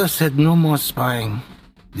father said no more spying.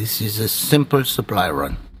 This is a simple supply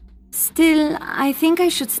run. Still, I think I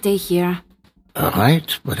should stay here. All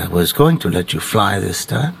right, but I was going to let you fly this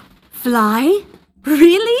time. Fly?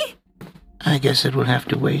 Really? I guess it will have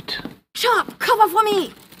to wait. Chop, cover for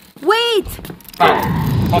me! Wait!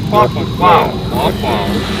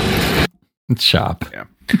 Chop. Yeah.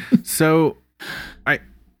 So,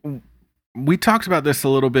 we talked about this a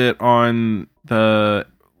little bit on the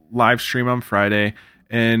live stream on Friday.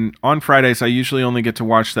 And on Fridays, I usually only get to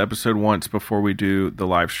watch the episode once before we do the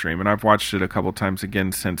live stream. And I've watched it a couple times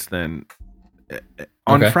again since then.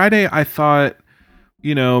 On Friday, I thought,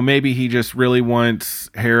 maybe he just really wants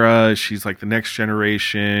Hera. She's like the next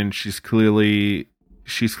generation. She's clearly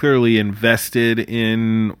invested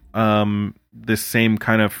in this same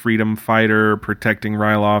kind of freedom fighter, protecting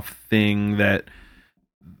Ryloth thing that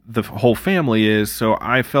the whole family is. So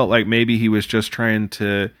I felt like maybe he was just trying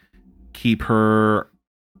to keep her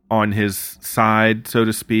on his side, so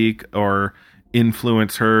to speak, or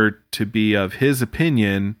influence her to be of his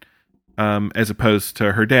opinion, as opposed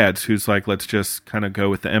to her dad's, who's like, let's just kind of go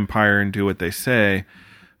with the Empire and do what they say.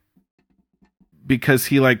 Because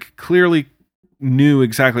he like clearly knew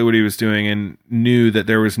exactly what he was doing and knew that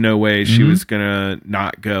there was no way she was gonna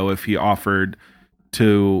not go if he offered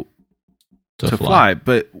to fly.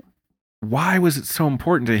 But why was it so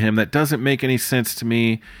important to him? That doesn't make any sense to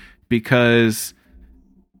me, because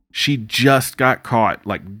she just got caught,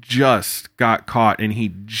 and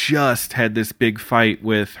he just had this big fight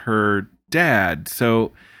with her dad.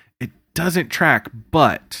 So it doesn't track.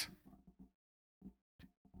 But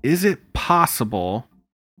is it possible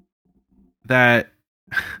that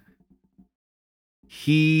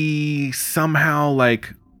he somehow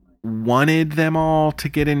like wanted them all to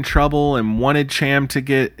get in trouble and wanted Cham to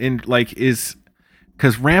get in, like, is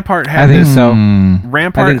because Rampart had this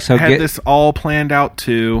all planned out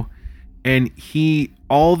too, and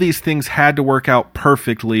all these things had to work out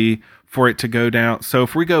perfectly for it to go down. So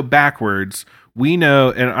if we go backwards, we know,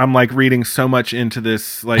 and I'm like reading so much into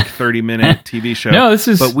this like 30-minute TV show. No,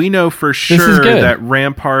 but we know for sure that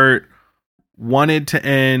Rampart wanted to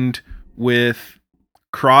end with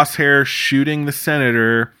Crosshair shooting the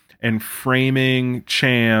senator and framing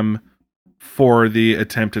Cham for the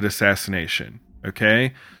attempted assassination.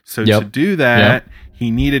 Okay? So to do that, he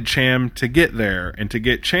needed Cham to get there. And to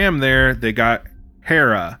get Cham there, they got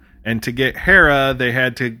Hera. And to get Hera, they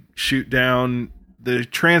had to shoot down the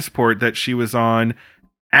transport that she was on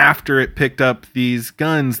after it picked up these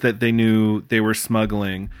guns that they knew they were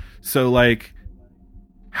smuggling. So, like,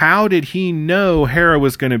 how did he know Hera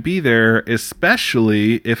was going to be there,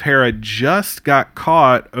 especially if Hera just got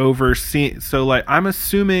caught overseeing? So, like, I'm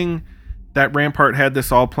assuming that Rampart had this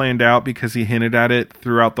all planned out because he hinted at it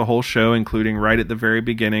throughout the whole show, including right at the very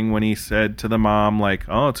beginning when he said to the mom, like,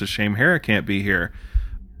 oh, it's a shame Hera can't be here.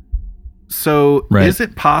 So, is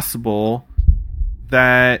it possible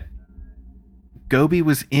that Gobi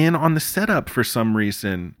was in on the setup for some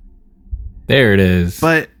reason? There it is.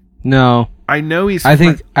 But no, I know he's. I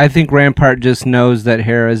think Rampart just knows that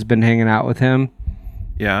Hera's been hanging out with him.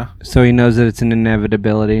 Yeah. So he knows that it's an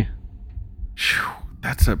inevitability.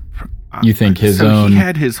 That's a. You think his own? He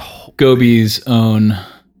had his whole, Gobi's own.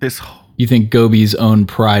 This. Whole, you think Gobi's own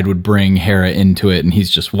pride would bring Hera into it, and he's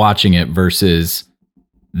just watching it versus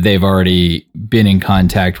they've already been in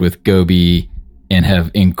contact with Gobi and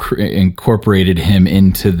have incorporated him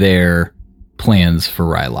into their plans for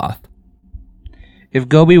Ryloth. If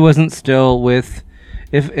Gobi wasn't still with,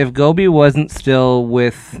 if Gobi wasn't still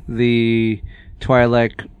with the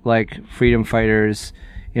Twilight like freedom fighters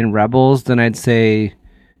in Rebels, then I'd say,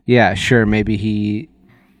 yeah, sure, maybe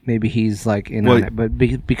he's like in on it. But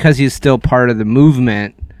because he's still part of the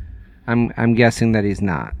movement, I'm guessing that he's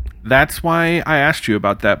not. That's why I asked you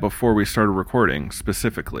about that before we started recording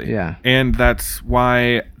specifically. Yeah. And that's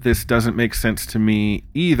why this doesn't make sense to me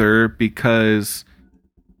either, because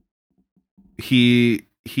he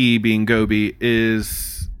being Gobi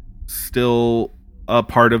is still a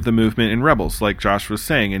part of the movement in Rebels, like Josh was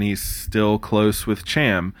saying, and he's still close with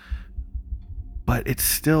Cham. But it's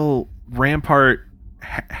still Rampart.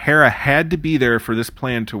 Hera had to be there for this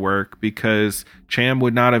plan to work, because Cham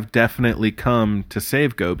would not have definitely come to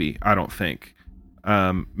save Gobi, I don't think.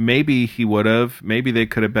 Maybe he would have. Maybe they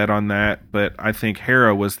could have bet on that, but I think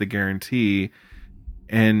Hera was the guarantee.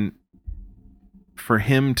 And for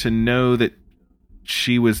him to know that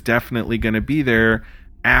she was definitely going to be there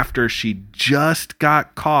after she just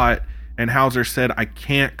got caught, and Hauser said, I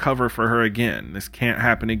can't cover for her again. This can't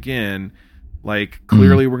happen again. Like,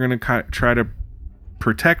 clearly we're going to try to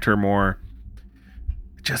protect her more.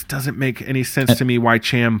 It just doesn't make any sense to me why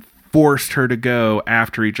Cham forced her to go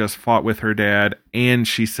after he just fought with her dad and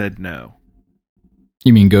she said no.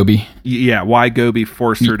 You mean Gobi? Yeah, why Gobi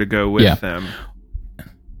forced her to go with them.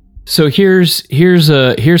 So here's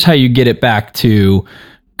how you get it back to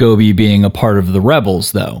Gobi being a part of the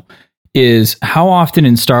rebels, though, is how often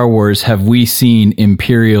in Star Wars have we seen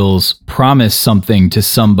Imperials promise something to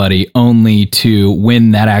somebody only to,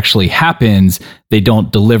 when that actually happens, they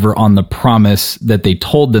don't deliver on the promise that they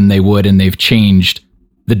told them they would, and they've changed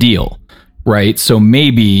the deal, right? So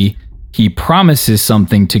maybe he promises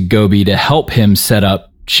something to Gobi to help him set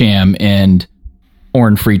up Cham and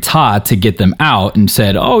Orn Free Taa to get them out, and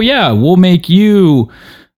said, oh yeah, we'll make you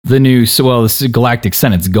the new, the Galactic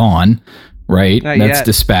Senate's gone, right? Not That's yet.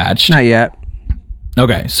 dispatched. Not yet.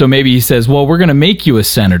 Okay, so maybe he says, well, we're going to make you a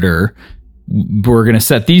senator. We're going to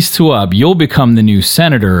set these two up. You'll become the new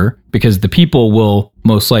senator because the people will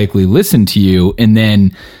most likely listen to you. And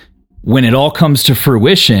then when it all comes to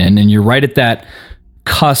fruition and you're right at that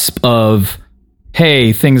cusp of,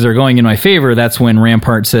 hey, things are going in my favor, that's when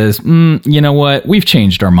Rampart says, you know what? We've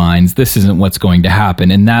changed our minds. This isn't what's going to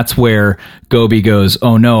happen. And that's where Gobi goes,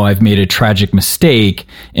 oh no, I've made a tragic mistake,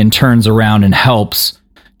 and turns around and helps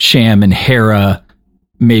Cham and Hera,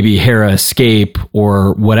 maybe Hera escape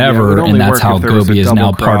or whatever. And that's how Gobi is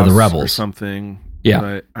now part of the rebels. Or something.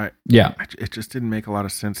 Yeah. It just didn't make a lot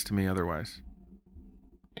of sense to me otherwise.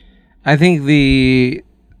 I think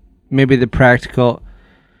maybe the practical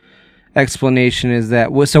explanation is that,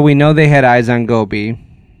 so we know they had eyes on Gobi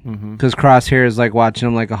because Crosshair is like watching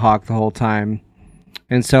him like a hawk the whole time,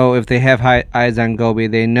 and so if they have eyes on Gobi,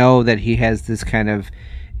 they know that he has this kind of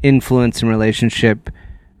influence and relationship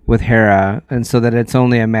with Hera, and so that it's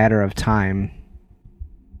only a matter of time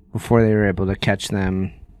before they were able to catch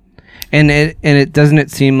them. And it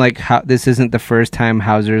doesn't seem like this isn't the first time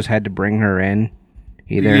Hauser's had to bring her in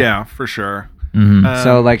either. Yeah, for sure.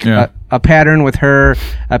 So like a pattern with her,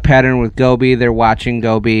 a pattern with Gobi. They're watching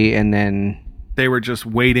Gobi, and then they were just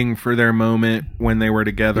waiting for their moment when they were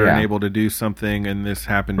together and able to do something, and this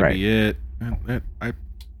happened to be it. I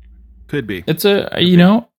could be. It's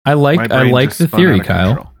I like the theory,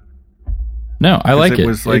 Kyle. No, I like it. It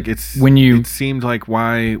was like it seemed like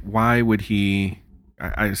why would he?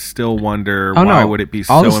 I still wonder why would it be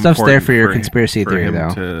so important. All the stuff's there for your conspiracy theory,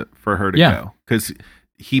 though. For her to go, because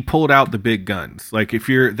he pulled out the big guns. Like if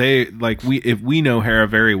we know Hera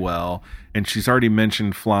very well, and she's already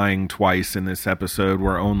mentioned flying twice in this episode.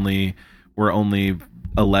 We're only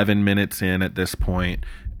 11 minutes in at this point,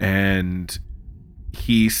 and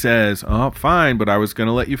he says, "Oh, fine, but I was going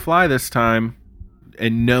to let you fly this time,"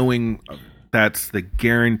 and knowing that's the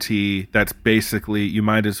guarantee. That's basically, you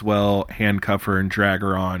might as well handcuff her and drag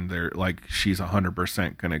her on there. Like she's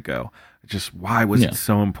 100% going to go. Just why was it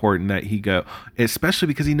so important that he go? Especially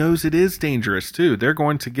because he knows it is dangerous too. They're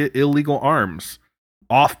going to get illegal arms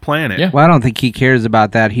off planet. Yeah. Well, I don't think he cares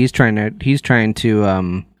about that. He's trying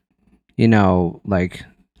to like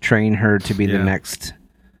train her to be the next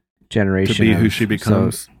generation. To be who she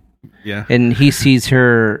becomes. So, and he sees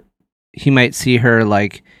her, he might see her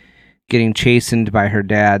like getting chastened by her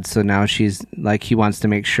dad. So now she's like, he wants to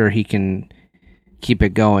make sure he can keep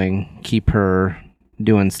it going, keep her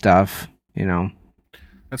doing stuff,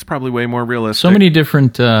 That's probably way more realistic. So many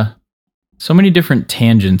different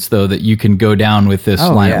tangents though that you can go down with this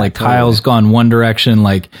line. Like totally. Kyle's gone one direction,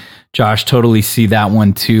 like Josh totally see that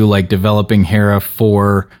one too, like developing Hera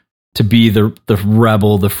to be the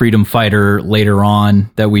rebel, the freedom fighter later on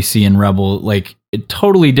that we see in Rebel, like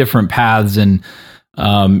totally different paths. And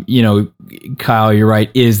Kyle, you're right.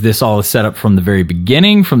 Is this all a setup from the very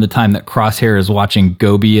beginning, from the time that Crosshair is watching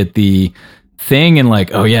Gobi at the thing and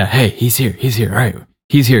like, oh yeah, hey, he's here. All right.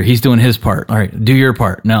 He's here. He's doing his part. All right. Do your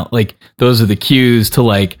part. Now, like those are the cues to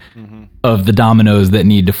like of the dominoes that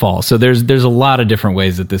need to fall. So there's a lot of different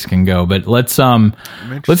ways that this can go, but let's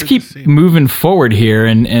keep moving forward here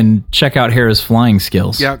and check out Hera's flying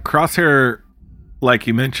skills. Yeah. Crosshair, like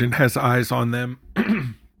you mentioned, has eyes on them.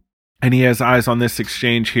 And he has eyes on this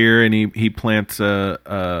exchange here, and he plants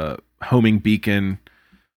a homing beacon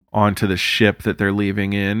onto the ship that they're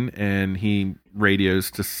leaving in, and he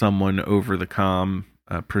radios to someone over the comm,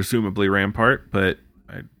 presumably Rampart, but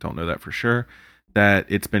I don't know that for sure, that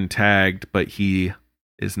it's been tagged, but he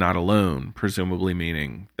is not alone, presumably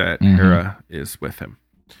meaning that Hera is with him.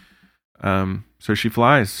 So she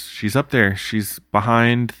flies. She's up there. She's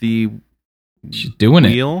behind the She's doing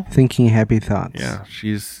wheel. Thinking happy thoughts. Yeah,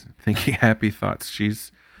 she's thinking happy thoughts.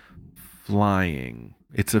 She's flying.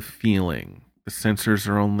 It's a feeling. The sensors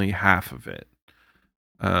are only half of it.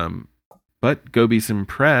 But Gobi's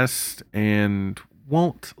impressed and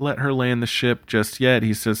won't let her land the ship just yet.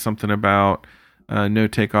 He says something about no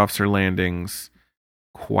takeoffs or landings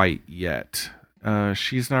quite yet.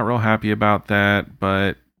 She's not real happy about that,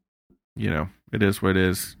 but it is what it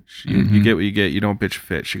is. You get what you get. You don't bitch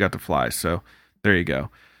fit. She got to fly, so there you go.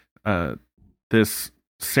 This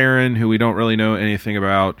Saren, who we don't really know anything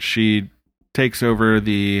about, she takes over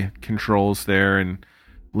the controls there and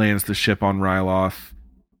lands the ship on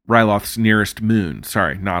Ryloth's nearest moon.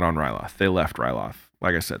 Sorry, not on Ryloth. They left Ryloth.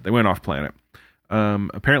 Like I said, they went off planet.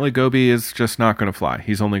 Apparently Gobi is just not going to fly.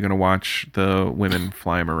 He's only going to watch the women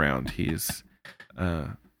fly him around. He's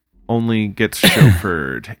only gets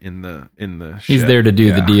chauffeured in the ship. He's there to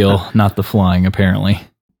do the deal, not the flying, apparently.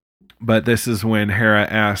 But this is when Hera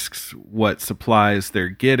asks what supplies they're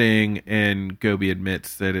getting, and Gobi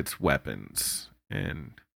admits that it's weapons.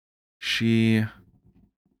 And she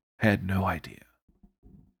had no idea.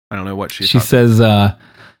 I don't know what she says.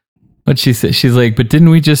 What she said? She's like, but didn't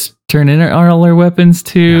we just turn in all our weapons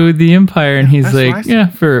to the Empire? And he's like,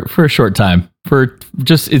 for a short time,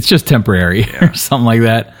 it's just temporary or something like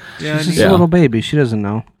that. Yeah, she's just a little baby. She doesn't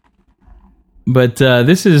know. But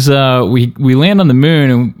this is we land on the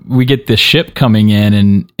moon and we get the ship coming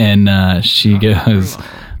in and she goes,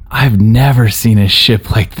 I've never seen a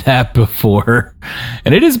ship like that before,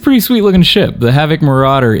 and it is a pretty sweet looking ship. The Havoc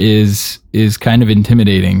Marauder is kind of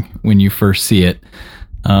intimidating when you first see it,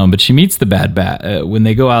 but she meets the Bad Batch when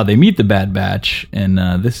they go out. They meet the Bad Batch, and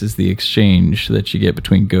this is the exchange that you get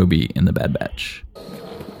between Gobi and the Bad Batch.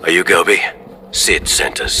 Are you Gobi? Sid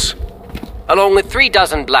sent us. Along with 3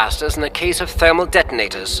 dozen blasters and a case of thermal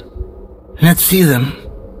detonators. Let's see them.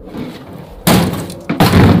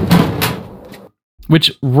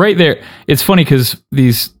 Which right there, it's funny because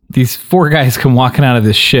these 4 guys come walking out of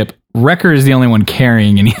this ship. Wrecker is the only one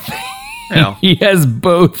carrying anything. Yeah. He has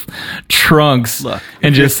both trunks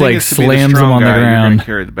and just like slams them on the ground. You're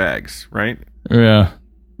carry the bags, right? Yeah.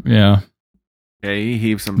 Yeah, he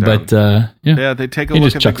heaves them down. But they take a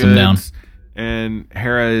look at the goods. And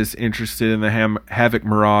Hera is interested in the Havoc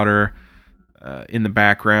Marauder in the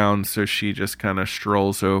background, so she just kind of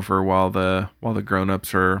strolls over while the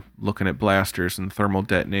grown-ups are looking at blasters and thermal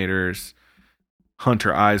detonators. Hunt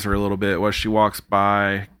her eyes her a little bit while she walks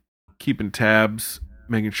by, keeping tabs,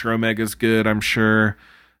 making sure Omega's good, I'm sure.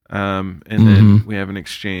 And then we have an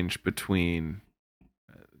exchange between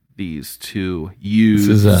these two youths.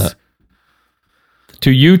 This is 2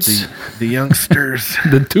 Utes. The youngsters.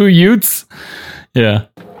 The 2 Utes. Yeah.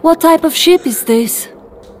 What type of ship is this?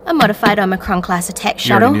 A modified Omicron-class attack You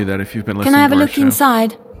shuttle. already knew that if you've been listening Can I have to a our look show.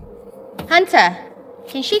 inside? Hunter,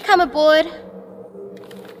 can she come aboard?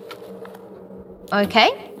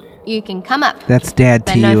 Okay, you can come up. That's Dad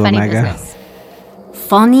but to no you, funny Omega. business.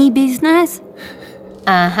 Funny business?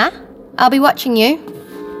 Uh-huh. I'll be watching you.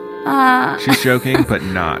 She's joking, but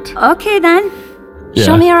not. Okay then. Yeah.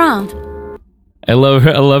 Show me around. I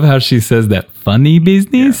love how she says that funny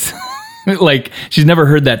business. Yeah. Like she's never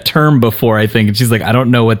heard that term before, I think. And she's like, I don't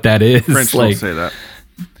know what that is. French like, don't say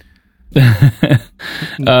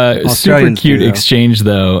that. Super cute exchange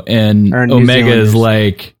though. And Omega is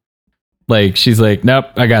like she's like, nope,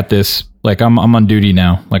 I got this. Like I'm on duty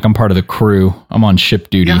now. Like I'm part of the crew. I'm on ship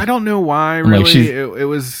duty. Yeah, I don't know why And, like, really. It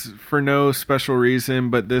was for no special reason,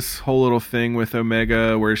 but this whole little thing with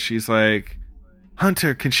Omega where she's like,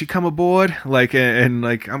 Hunter, can she come aboard? Like, and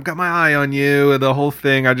like, I've got my eye on you. The whole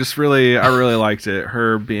thing, I really liked it.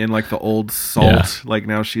 Her being like the old salt. Yeah. Like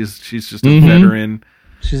now she's just a veteran.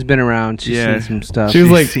 She's been around. She's seen some stuff. She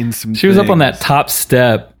was like, seen some she was up on that top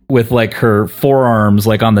step with like her forearms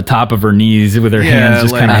like on the top of her knees with her hands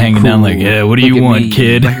just kind of hanging down. Like, yeah, what do you want,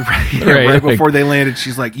 kid? Like, right before they landed,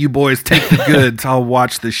 she's like, "You boys take the goods. I'll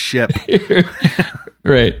watch the ship."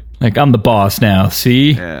 Right. Like, I'm the boss now,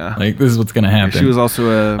 see? Yeah. Like, this is what's going to happen. She was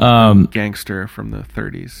also a gangster from the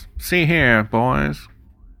 30s. See here, boys.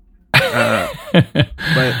 But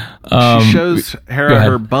she shows Hera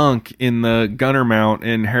her bunk in the gunner mount,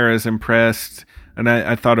 and Hera's impressed. And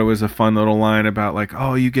I thought it was a fun little line about, like,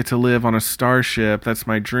 oh, you get to live on a starship. That's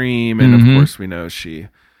my dream. And, of course, we know she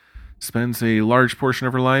spends a large portion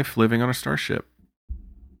of her life living on a starship.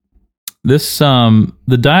 This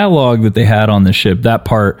the dialogue that they had on the ship, that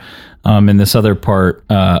part, and this other part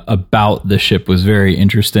about the ship was very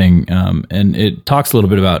interesting, and it talks a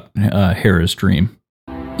little bit about Hera's dream.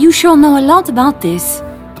 You sure know a lot about this.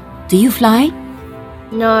 Do you fly?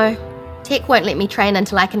 No. Tech won't let me train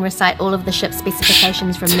until I can recite all of the ship's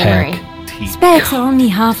specifications from memory. Specs are only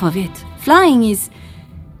half of it. Flying it's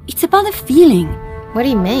about a feeling. What do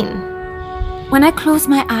you mean? When I close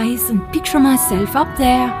my eyes and picture myself up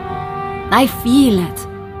there, I feel it.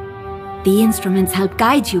 The instruments help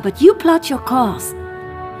guide you, but you plot your course.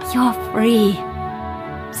 You're free.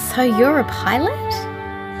 So you're a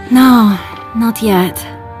pilot? No, not yet.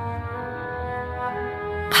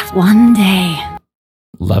 one day.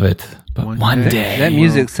 Love it. But one day. That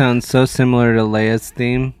music sounds so similar to Leia's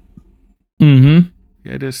theme. Mm-hmm.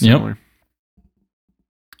 Yeah, it is similar.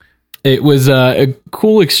 It was a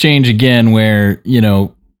cool exchange again where,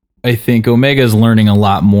 I think Omega's learning a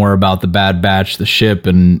lot more about the Bad Batch, the ship,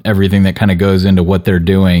 and everything that kind of goes into what they're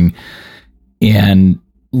doing, and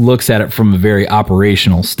looks at it from a very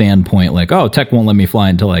operational standpoint, like, oh, Tech won't let me fly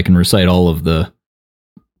until I can recite all of the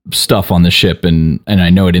stuff on the ship, and I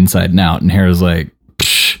know it inside and out. And Hera's like,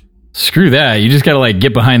 screw that. You just got to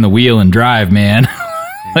get behind the wheel and drive, man.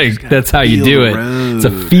 That's how you do it. It's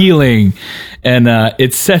a feeling. And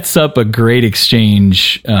it sets up a great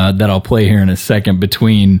exchange that I'll play here in a second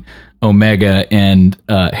between Omega and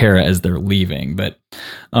Hera as they're leaving. But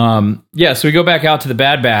so we go back out to the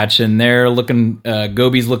Bad Batch, and they're looking.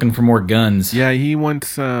 Gobi's looking for more guns. Yeah, he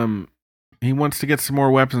wants to get some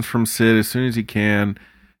more weapons from Sid as soon as he can.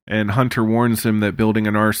 And Hunter warns him that building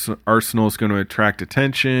an arsenal is going to attract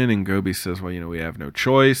attention. And Gobi says, well, we have no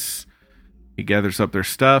choice. He gathers up their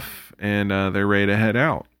stuff, and they're ready to head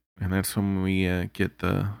out. And that's when we get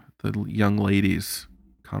the young ladies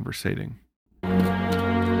conversating.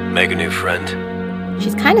 Make a new friend.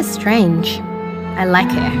 She's kind of strange. I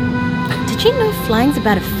like her. Did you know flying's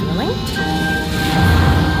about a feeling?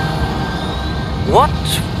 What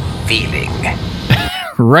feeling?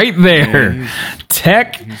 Right there.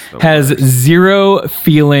 Tech has zero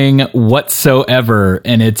feeling whatsoever,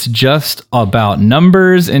 and it's just about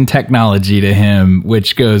numbers and technology to him,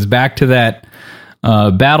 which goes back to that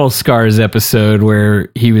Battle Scars episode where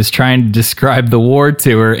he was trying to describe the war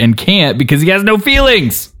to her and can't because he has no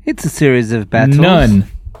feelings. It's a series of battles. None.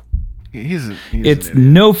 It's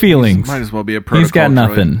no feelings. Might as well be a protocol. He's got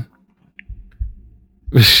nothing.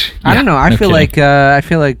 I don't know. I feel like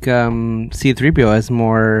C-3PO has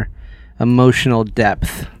more emotional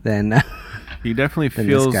depth than he definitely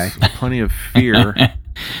feels plenty of fear.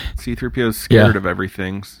 C-3PO is scared of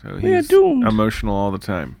everything, so he's emotional all the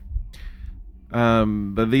time.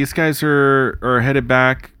 But these guys are headed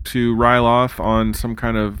back to Ryloth on some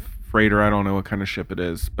kind of freighter. I don't know what kind of ship it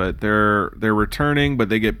is, but they're returning. But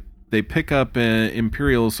they pick up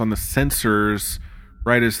Imperials on the sensors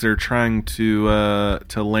right as they're trying to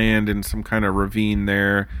land in some kind of ravine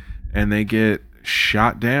there, and they get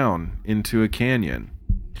shot down into a canyon.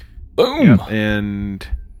 Boom! Yep, and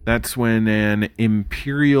that's when an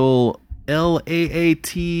Imperial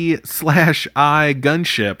LAAT/I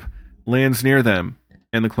gunship lands near them,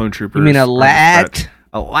 and the clone troopers. You mean a LAAT?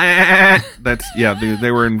 A LAAT. That's they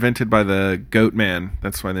were invented by the Goat Man.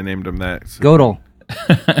 That's why they named them that. So. Godel.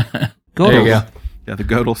 There you go. Yeah, the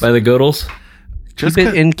Godels. By the Godels. Keep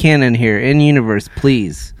it in canon here, in universe,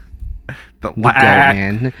 please. The Goat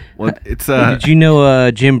Man. Well, it's Did you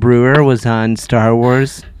know Jim Brewer was on Star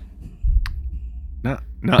Wars? No.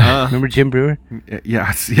 Remember Jim Brewer?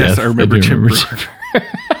 Yes, I remember Jim Brewer.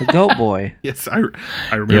 The Goat Boy. Yes, I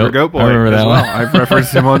remember Goat Boy as well. I've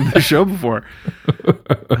referenced him on the show before.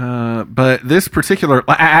 But this particular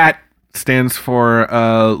LAAT stands for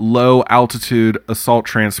Low Altitude Assault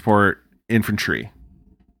Transport Infantry.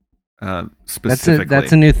 Specifically.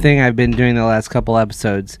 That's a new thing I've been doing the last couple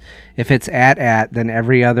episodes. If it's at, then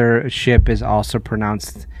every other ship is also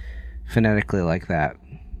pronounced phonetically like that.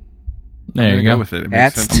 There you go. With it. It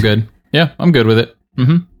makes sense. I'm good. Yeah, I'm good with it.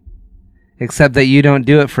 Mm-hmm. Except that you don't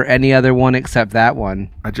do it for any other one except that one.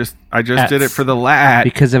 I just did it for the LAAT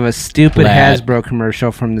because of a stupid Hasbro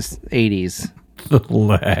commercial from the 80s. The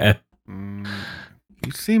LAAT. You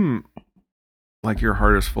seem like your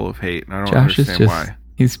heart is full of hate, and I don't understand why.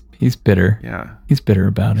 He's bitter. Yeah. He's bitter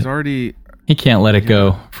about it. He can't let it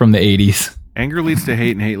go from the 80s. Anger leads to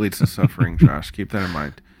hate, and hate leads to suffering, Josh. Keep that in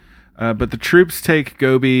mind. But the troops take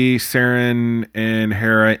Gobi, Saren, and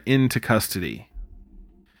Hera into custody.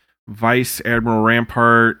 Vice Admiral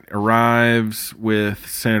Rampart arrives with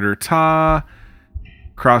Senator Ta.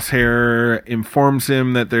 Crosshair informs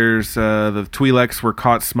him that there's the Twi'leks were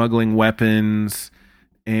caught smuggling weapons,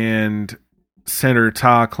 and Senator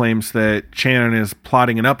Ta claims that Shannon is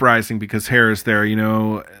plotting an uprising because Hera's there.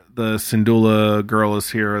 The Syndulla girl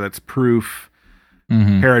is here. That's proof.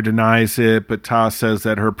 Mm-hmm. Hera denies it, but Ta says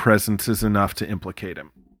that her presence is enough to implicate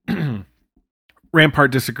him.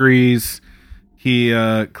 Rampart disagrees. He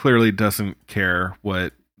clearly doesn't care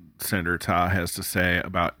what Senator Ta has to say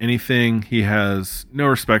about anything. He has no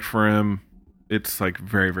respect for him. It's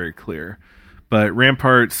very, very clear. But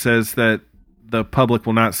Rampart says that the public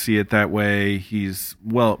will not see it that way. He's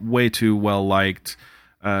way too well liked.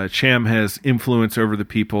 Cham has influence over the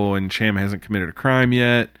people, and Cham hasn't committed a crime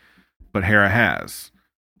yet, but Hera has.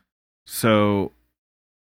 So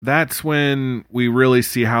that's when we really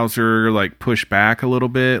see Hauser like push back a little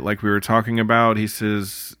bit, like we were talking about. He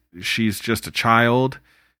says she's just a child.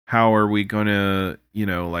 How are we going to,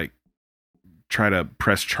 like try to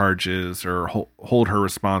press charges or hold her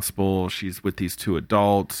responsible? She's with these two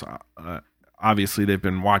adults. Obviously, they've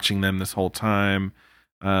been watching them this whole time.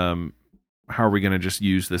 How are we going to just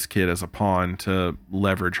use this kid as a pawn to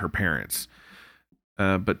leverage her parents?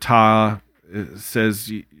 But Ta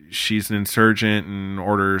says she's an insurgent and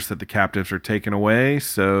orders that the captives are taken away,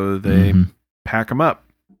 so they pack them up.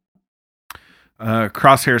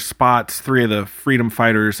 Crosshair spots 3 of the freedom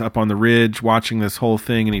fighters up on the ridge watching this whole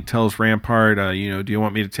thing, and he tells Rampart, do you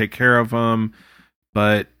want me to take care of them?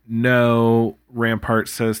 But no, Rampart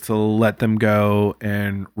says to let them go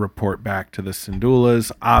and report back to the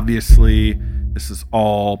Syndulas. Obviously, this is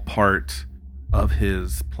all part of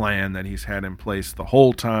his plan that he's had in place the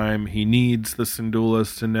whole time. He needs the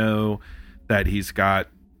Syndulas to know that he's got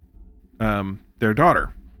their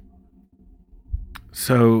daughter.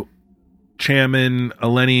 So Cham and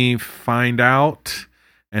Eleni find out,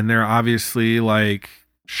 and they're obviously like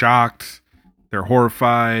shocked. They're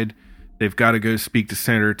horrified. They've got to go speak to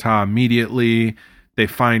Senator Ta immediately. They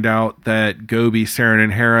find out that Gobi, Saren,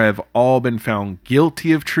 and Hera have all been found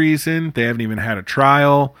guilty of treason. They haven't even had a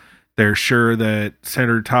trial. They're sure that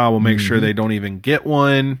Senator Ta will make sure they don't even get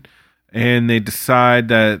one. And they decide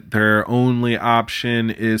that their only option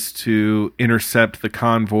is to intercept the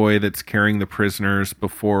convoy that's carrying the prisoners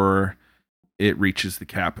before it reaches the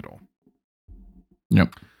capital.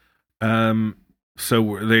 Yep.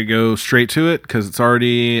 So they go straight to it because it's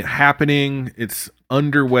already happening. It's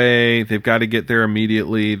underway. They've got to get there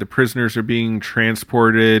immediately. The prisoners are being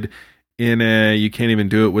transported you can't even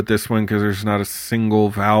do it with this one because there's not a single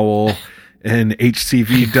vowel, an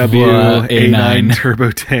HCVW A9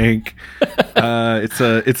 turbo tank.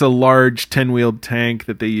 It's a large 10-wheeled tank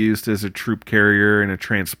that they used as a troop carrier and a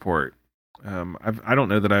transport. I don't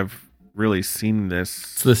know that I've really seen this.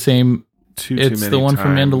 It's the same. It's the one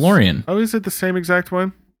from Mandalorian. Oh, is it the same exact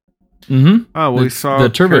one? Mm-hmm. Oh, well, we saw the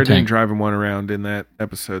turbo tank driving one around in that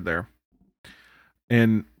episode there.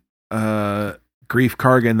 And Grief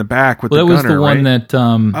Karga in the back with the gunner, that was the one right? that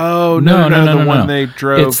No, the one they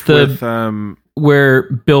drove it's with where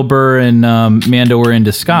Bill Burr and Mando were in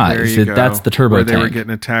disguise. That's the turbo where tank. They were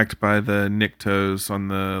getting attacked by the Niktos on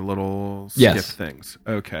the little skiff things.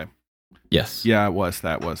 Okay. Yes. Yeah, it was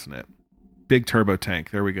that, wasn't it? Big turbo tank.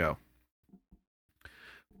 There we go.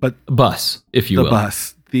 But bus, if you will. The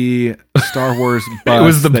bus. The Star Wars bus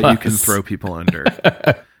was the that bus. You can throw people under.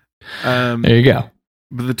 There you go.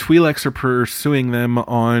 But the Twi'leks are pursuing them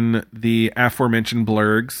on the aforementioned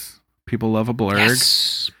blurgs. People love a blurg.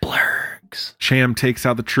 Yes, blurgs. Cham takes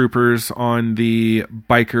out the troopers on the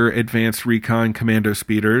Biker Advanced Recon Commando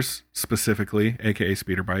Speeders, specifically, aka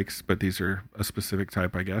speeder bikes, but these are a specific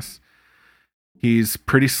type, I guess. He's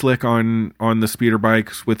pretty slick on the speeder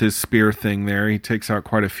bikes with his spear thing there. He takes out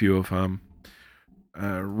quite a few of them.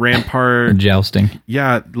 Rampart jousting.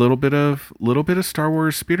 Yeah, little bit of Star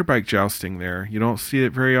Wars speeder bike jousting there. You don't see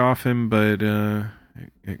it very often, but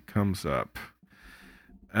it comes up.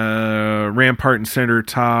 Rampart and Senator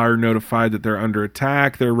Ta are notified that they're under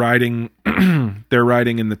attack. They're riding in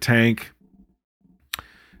the tank.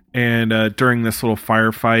 And during this little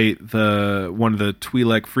firefight, one of the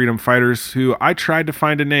Twi'lek freedom fighters, who I tried to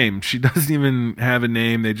find a name, she doesn't even have a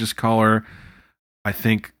name. They just call her, I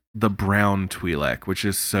think, the Brown Twi'lek, which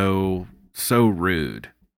is so rude.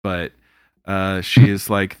 But she is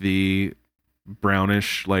like the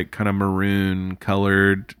brownish, like kind of maroon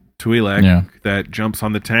colored Twi'lek that jumps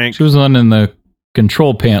on the tank. She was on in the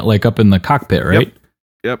control panel, like up in the cockpit, right?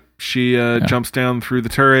 Yep. She jumps down through the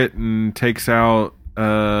turret and takes out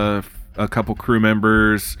a couple crew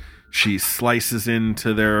members. She slices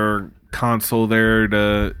into their console there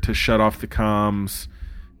to shut off the comms,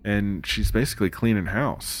 and she's basically cleaning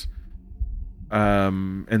house.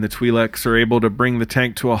 And the Twi'leks are able to bring the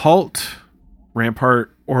tank to a halt.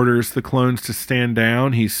 Rampart orders the clones to stand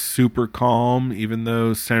down. He's super calm, even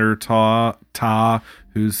though Senator Ta,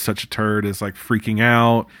 who's such a turd, is like freaking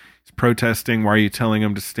out. He's protesting. Why are you telling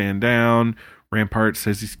him to stand down? Rampart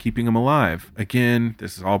says he's keeping him alive. Again,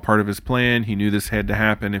 this is all part of his plan. He knew this had to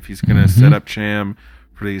happen if he's going to set up Cham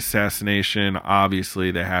for the assassination.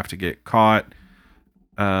 Obviously, they have to get caught.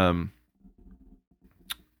 And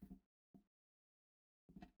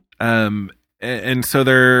so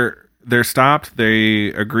they're stopped. They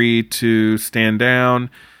agree to stand down.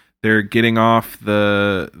 They're getting off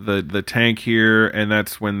the tank here, and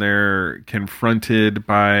that's when they're confronted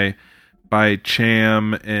by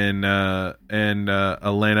Cham and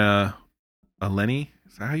Eleni.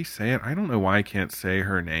 Is that how you say it? I don't know why I can't say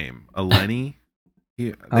her name. Eleni?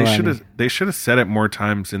 They should have said it more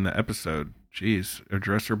times in the episode. Jeez,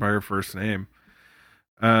 address her by her first name.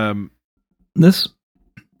 What's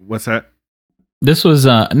that? This was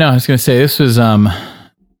I was going to say this was to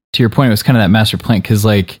your point. It was kind of that master plan because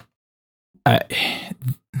like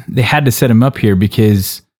they had to set him up here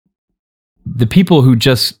because the people who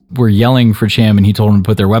just were yelling for Cham and he told them to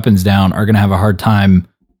put their weapons down are going to have a hard time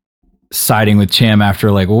siding with Cham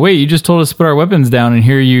after like, well, wait, you just told us to put our weapons down and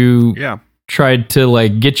here you tried to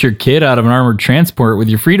like get your kid out of an armored transport with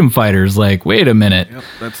your freedom fighters. Like, wait a minute. Yep,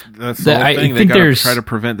 that's the whole thing. They got to try to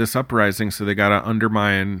prevent this uprising, so they got to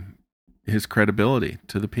undermine his credibility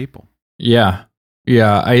to the people. Yeah.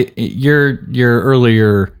 Your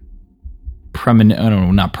earlier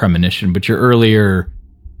not premonition, but your earlier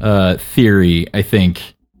theory, I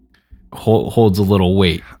think, holds a little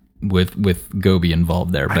weight with Gobi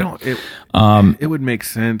involved there. But it would make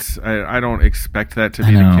sense. I don't expect that to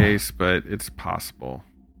be the case, but it's possible.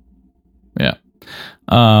 Yeah.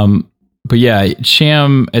 But yeah,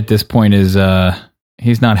 Cham at this point is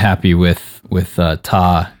he's not happy with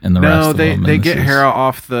Ta and the rest of them. No, they get Hera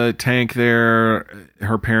off the tank there.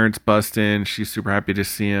 Her parents bust in. She's super happy to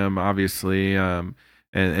see him, obviously.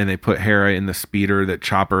 And they put Hera in the speeder that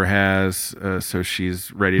Chopper has, so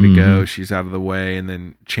she's ready to go. She's out of the way, and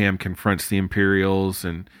then Cham confronts the Imperials,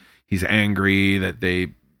 and he's angry that they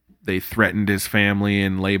threatened his family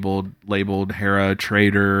and labeled Hera a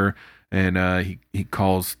traitor, and he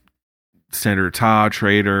calls Senator Ta a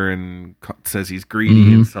traitor and says he's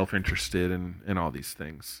greedy and self-interested and all these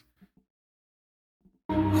things.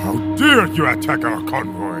 How dare you attack our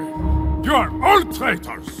convoy? You are all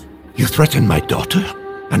traitors! You threaten my daughter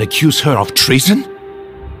and accuse her of treason?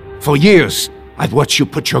 For years, I've watched you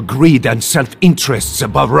put your greed and self-interests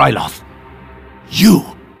above Ryloth. You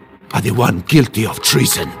are the one guilty of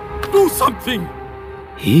treason. Do something!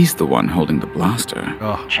 He's the one holding the blaster.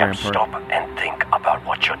 Cham, stop and think about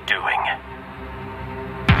what you're doing.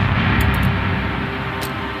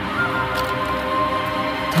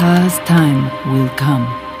 Ta's time will come,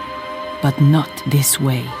 but not this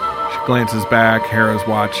way. She glances back. Hera's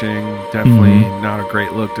watching. Definitely not a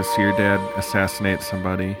great look to see your dad assassinate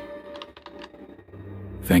somebody.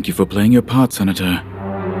 Thank you for playing your part, Senator.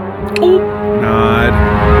 Nod.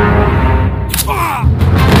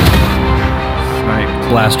 Sniped.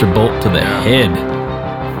 Blaster bolt to the head.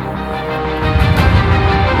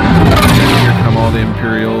 Here come all the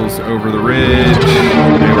Imperials over the ridge.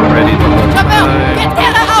 They were ready to look. Come out! Get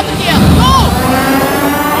Hera out of here!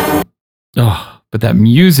 Go! Oh, but that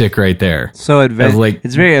music right there. So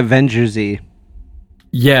it's very Avengers-y.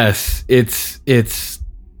 Yes, it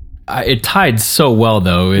tied so well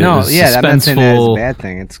though. I'm not saying that's a bad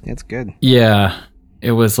thing. It's good. Yeah,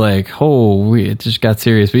 it was like, it just got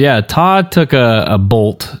serious. But yeah, Todd took a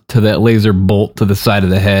bolt to that laser bolt to the side of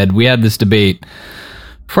the head. We had this debate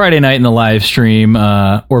Friday night in the live stream,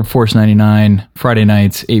 Orb Force 99, Friday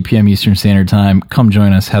nights, 8 p.m. Eastern Standard Time. Come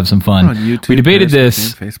join us, have some fun. On YouTube, we debated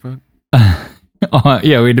this. Facebook.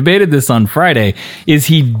 Yeah, we debated this on Friday. Is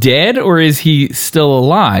he dead or is he still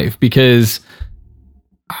alive? Because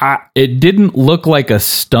it didn't look like a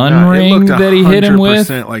stun ring that he hit him with.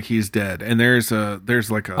 It looked 100% like he's dead. And there's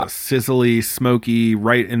like a sizzly, smoky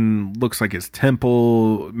right in, looks like his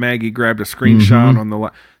temple. Maggie grabbed a screenshot on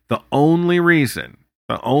the only reason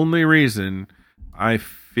I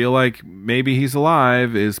feel like maybe he's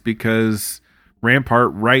alive is because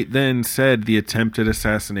Rampart right then said the attempted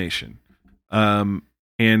assassination.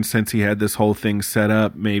 And since he had this whole thing set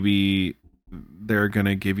up, maybe they're going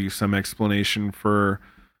to give you some explanation for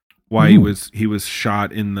why he was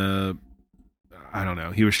shot in the, I don't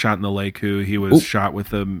know, he was shot in the Leku. He was shot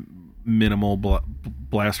with a minimal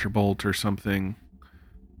blaster bolt or something.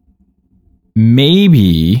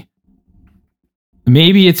 Maybe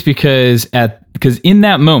it's because in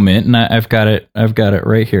that moment, and I've got it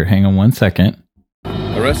right here. Hang on one second.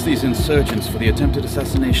 Arrest these insurgents for the attempted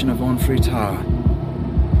assassination of Ornfrey Ta.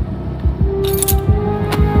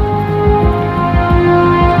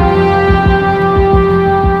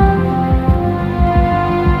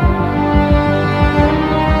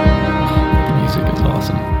 The music is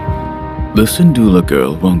awesome. The Syndulla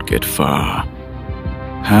girl won't get far.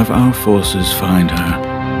 Have our forces find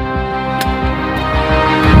her.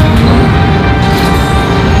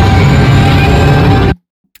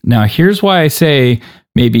 Now, here's why I say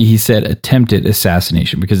maybe he said attempted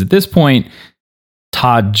assassination, because at this point,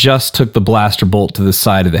 Todd just took the blaster bolt to the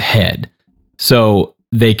side of the head. So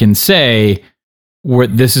they can say,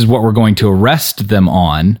 this is what we're going to arrest them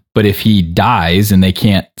on, but if he dies and they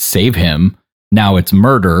can't save him, now it's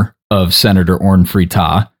murder of Senator Orn Free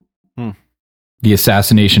Taa. The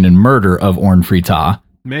assassination and murder of Orn Free Taa.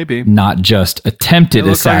 Maybe. Not just attempted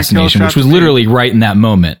assassination, which was literally right in that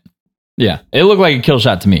moment. Yeah, it looked like a kill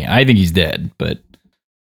shot to me. I think he's dead, but...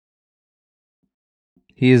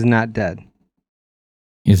 He is not dead.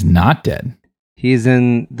 He's not dead. He's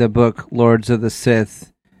in the book Lords of the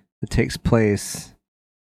Sith that takes place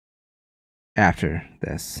after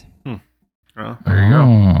this. Well, there you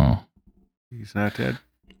go. He's not dead.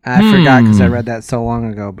 I forgot because I read that so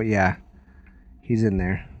long ago, but yeah, he's in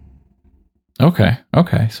there. Okay.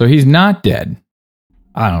 So he's not dead.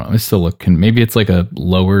 I don't know. It's still looking. Maybe it's like a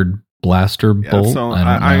lowered blaster bolt. So I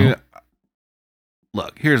don't know.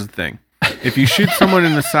 Look, here's the thing. If you shoot someone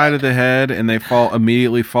in the side of the head and they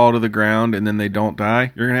immediately fall to the ground and then they don't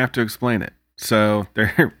die, you're going to have to explain it. So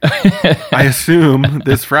I assume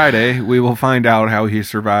this Friday we will find out how he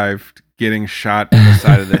survived getting shot in the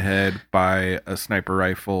side of the head by a sniper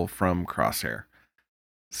rifle from Crosshair.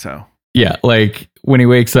 So yeah, like when he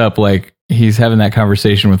wakes up, like he's having that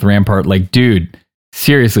conversation with Rampart, like, dude,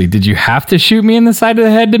 seriously, did you have to shoot me in the side of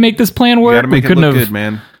the head to make this plan work? You got to make it look good,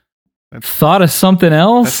 man. Thought of something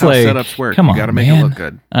else. That's how like, setups work. Come on, you got to make man. it look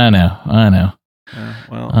good. I know. I know.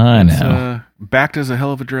 It's backed as a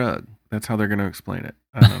hell of a drug. That's how they're going to explain it.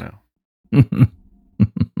 I don't know.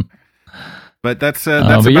 But that's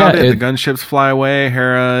about it. The gunships fly away.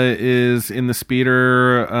 Hera is in the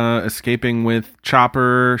speeder, escaping with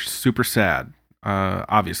Chopper. Super sad.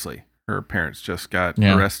 Obviously, her parents just got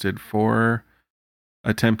arrested for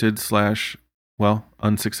attempted /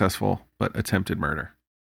 unsuccessful, but attempted murder.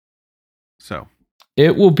 So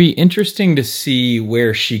it will be interesting to see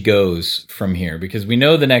where she goes from here, because we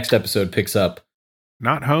know the next episode picks up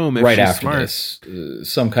not home if right she's after smart.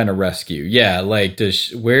 this, some kind of rescue. Yeah, like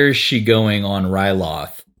where is she going on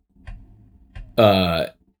Ryloth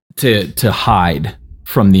to hide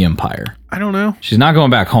from the Empire? I don't know. She's not going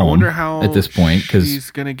back home. I wonder how at this point, because she's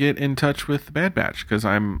going to get in touch with the Bad Batch, because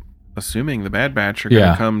I'm assuming the Bad Batch are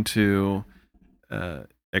going to come to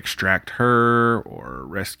extract her or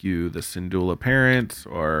rescue the Syndulla parents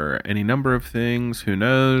or any number of things. Who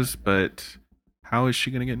knows? But how is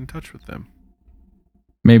she going to get in touch with them?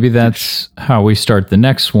 Maybe that's how we start the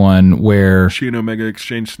next one, where she and Omega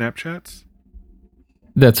exchange Snapchats.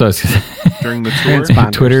 That's us during the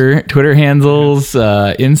tour. Twitter handles,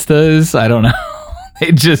 Instas. I don't know.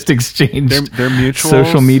 They just exchanged their mutuals,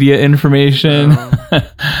 social media information.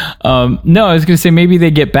 No, I was going to say maybe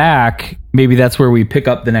they get back. Maybe that's where we pick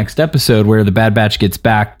up the next episode, where the Bad Batch gets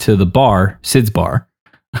back to the bar, Sid's bar,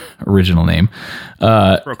 original name.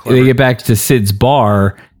 They get back to Sid's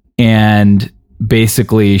bar, and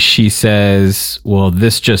basically she says, well,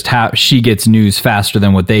 this just she gets news faster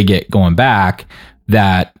than what they get going back,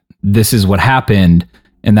 that this is what happened.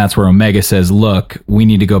 And that's where Omega says, look, we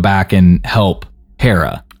need to go back and help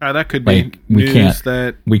Hera. That could be we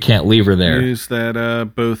can't leave her there. News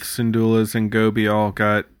that both Syndullas and Gobi all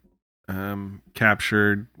got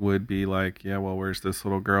captured would be like, yeah, well, where's this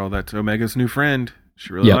little girl that's Omega's new friend?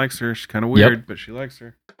 She really likes her. She's kind of weird, but she likes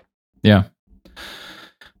her. Yeah.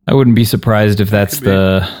 I wouldn't be surprised if that's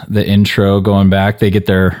the intro going back. They get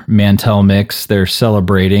their Mantel mix. They're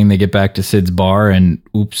celebrating. They get back to Sid's bar, and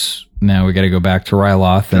oops, now we got to go back to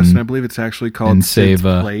Ryloth. Yes, and I believe it's actually called Sid's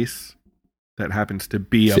Place. That happens to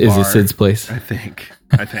be a bar. Is it Sid's Place? I think.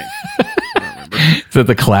 I don't remember. Is that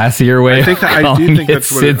the classier way? I think I do think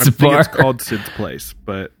that's what Sid's bar. It's called Sid's Place,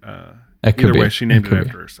 but either way, she named it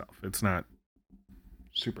after herself. It's not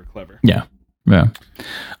super clever. Yeah.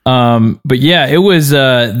 But yeah, it was.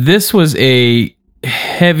 This was a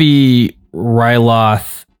heavy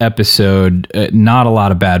Ryloth episode. Not a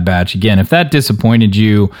lot of Bad Batch. Again, if that disappointed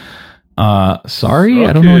you, sorry,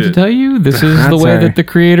 I don't know what to tell you. This is the way that the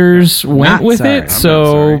creators went with it.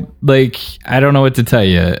 So, like, I don't know what to tell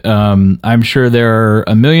you. I'm sure there are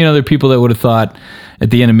a million other people that would have thought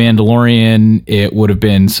at the end of Mandalorian it would have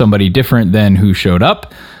been somebody different than who showed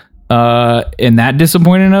up. And that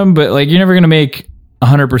disappointed them, but like, you're never going to make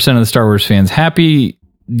 100% of the Star Wars fans happy.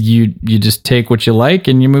 You just take what you like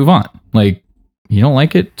and you move on. Like, you don't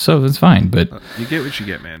like it, so it's fine, but you get what you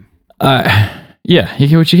get, man. Yeah, you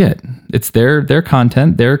get what you get. It's their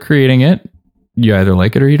content. They're creating it. You either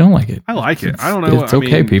like it or you don't like it. I like it. I don't know. It's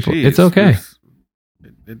okay, people. It's okay.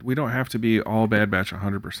 We don't have to be all Bad Batch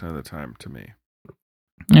 100% of the time, to me.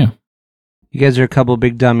 Yeah. You guys are a couple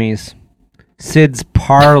big dummies. Sid's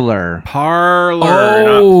Parlor.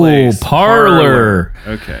 Not place. Parlor.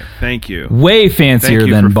 Okay, thank you. Way fancier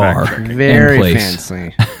than bar. Very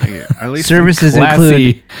fancy. At least services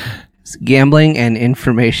include gambling and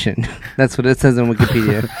information. That's what it says on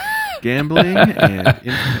Wikipedia. gambling and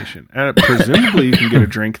information. Presumably, you can get a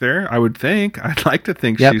drink there. I would think. I'd like to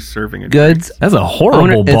think she's serving a goods. drink. That's a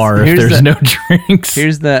horrible bar if there's no drinks.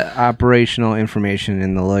 Here's the operational information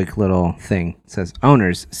in the little thing. It says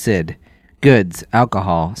owners, Sid, goods,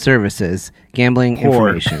 alcohol, services, gambling,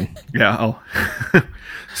 information. Yeah. Oh.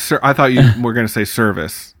 Sir, I thought you were going to say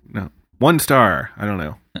service. No. 1 star. I don't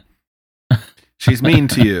know. She's mean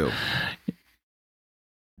to you.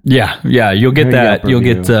 Yeah. You'll get that. You'll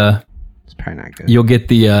get. It's probably not good. You'll get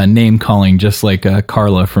the name calling just like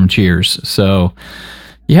Carla from Cheers. So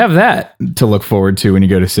you have that to look forward to when you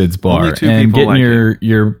go to Sid's bar and getting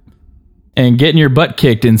getting your butt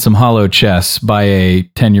kicked in some hollow chess by a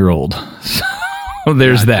 10-year-old. So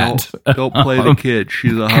there's that. Don't play the kid.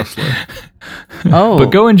 She's a hustler. But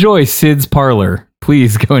go enjoy Sid's parlor.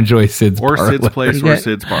 Please go enjoy Sid's parlor. Or Sid's place or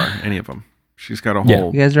Sid's bar. Any of them. She's got a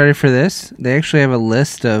whole... You guys ready for this? They actually have a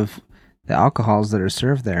list of the alcohols that are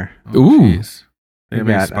served there. Ooh. Geez. They have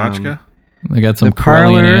any spotchka? They got some the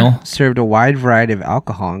parlor ale. Served a wide variety of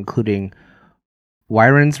alcohol, including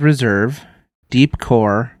Wyron's Reserve, Deep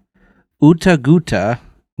Core, Uta Guta,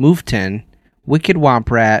 Moveton, Wicked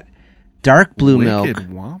Womp Rat, Dark Blue Milk.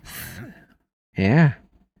 Womp? Yeah.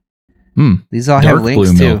 These all have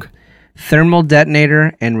links to Thermal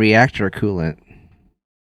Detonator and Reactor Coolant.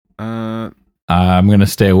 I'm going to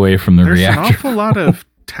stay away from the reactor. There's an awful lot of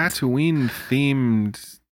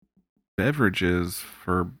Tatooine-themed beverages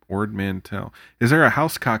for Ord Mantell. Is there a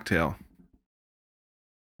house cocktail?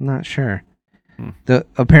 I'm not sure.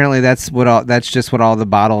 Apparently that's just what all the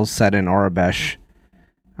bottles said in Aurebesh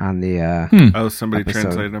on the Oh, somebody episode.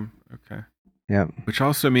 translated them? Okay. Yep. Which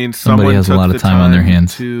also means Somebody has a lot of time on their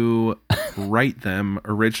hands to write them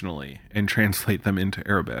originally and translate them into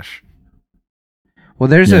Aurebesh. Well,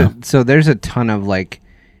 there's a ton of like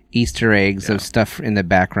Easter eggs of stuff in the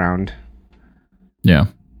background. Yeah.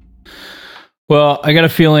 Well, I got a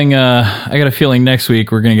feeling next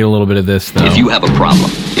week we're going to get a little bit of this, though. If you have a problem,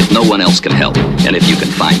 if no one else can help, and if you can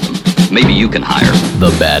find them, maybe you can hire the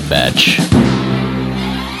Bad Batch.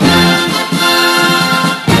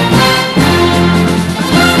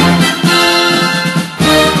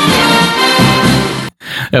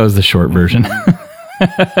 That was the short version.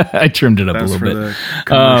 I trimmed it up a little bit. The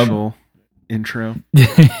commercial intro.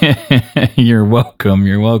 You're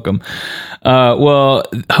welcome. Well,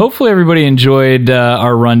 hopefully everybody enjoyed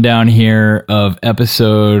our rundown here of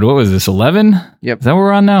episode, what was this, 11? Yep. Is that what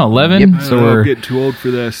we're on now, 11? Yep. So we're getting too old for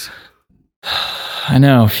this. I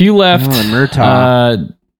know, a few left.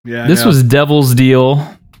 This was Devil's Deal.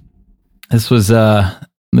 This was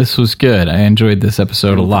good. I enjoyed this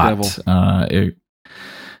episode a lot.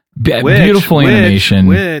 Beautiful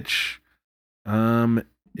animation.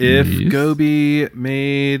 If Gobi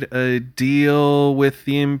made a deal with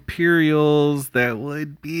the Imperials, that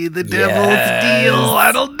would be the Devil's Deal.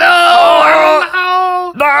 I don't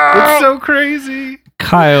know. It's so crazy.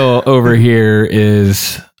 Kyle over here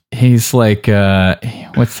he's like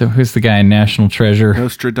who's the guy in National Treasure?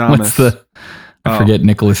 Nostradamus. I forget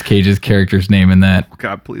Nicolas Cage's character's name in that.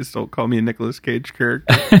 God, please don't call me a Nicolas Cage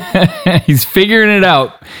character. He's figuring it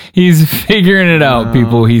out.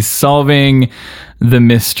 People. He's solving the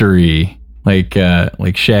mystery, like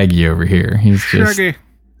Shaggy over here. He's just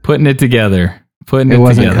putting it together. It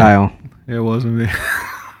wasn't Kyle. It wasn't me.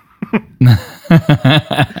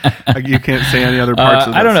 You can't say any other parts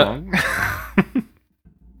of that song.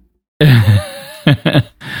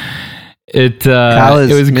 It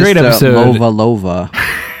was a great episode. Lova.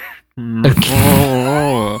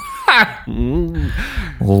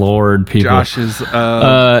 Lord, people. Josh is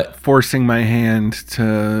forcing my hand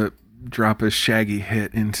to drop a Shaggy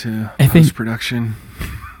hit into post-production.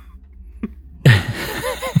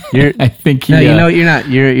 I think you're not.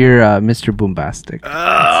 You're Mr. Boombastic.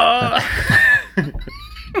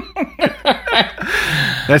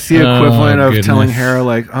 That's the equivalent of telling Hera,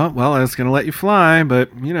 like, oh, well, I was going to let you fly,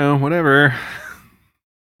 but, whatever.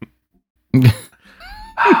 Fine.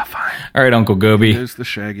 All right, Uncle Gobi. There's the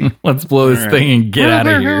Shaggy. Let's blow this thing and get out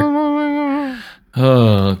of here.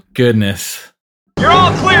 Oh, goodness. You're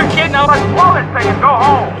all clear, kid. Now let's blow this thing and go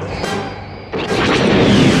home.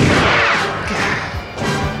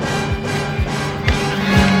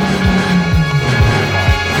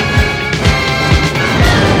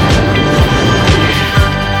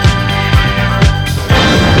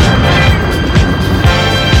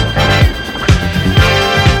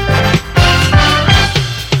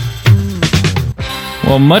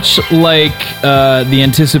 Well, much like the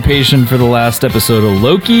anticipation for the last episode of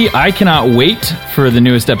Loki, I cannot wait for the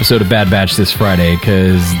newest episode of Bad Batch this Friday,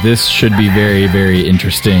 because this should be very, very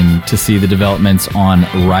interesting to see the developments on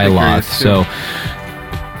Ryloth. So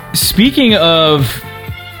speaking of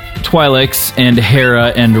Twi'leks and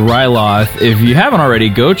Hera and Ryloth, if you haven't already,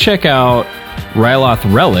 go check out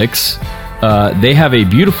Ryloth Relics. They have a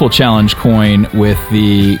beautiful challenge coin with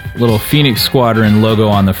the little Phoenix Squadron logo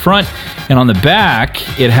on the front, and on the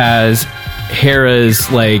back it has Hera's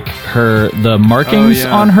the markings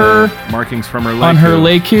on her markings from her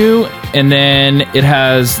Leku, and then it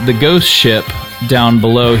has the ghost ship down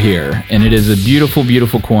below here, and it is a beautiful,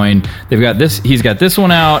 beautiful coin. They've got this. He's got this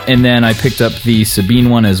one out, and then I picked up the Sabine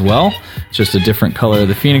one as well. It's just a different color of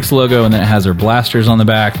the Phoenix logo, and then it has her blasters on the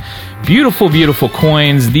back. Beautiful, beautiful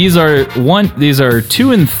coins. These are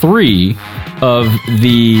 2 and 3 of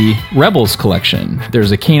the Rebels collection.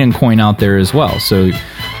 There's a Kanan coin out there as well. So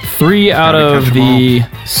 3 out of the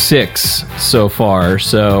 6 so far.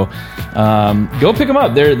 So go pick them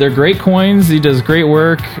up. They're great coins. He does great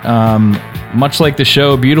work. Much like the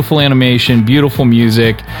show, beautiful animation, beautiful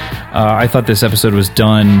music. I thought this episode was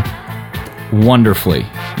done wonderfully.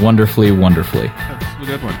 Wonderfully, wonderfully. That's a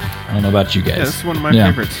good one. I don't know about you guys. Yeah, this is one of my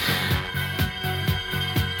favorites.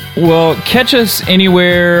 Well, catch us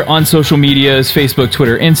anywhere on social medias, Facebook,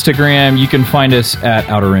 Twitter, Instagram. You can find us at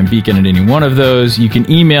Outer Rim Beacon at any one of those. You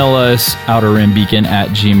can email us,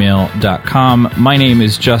 outerrimbeacon@gmail.com. My name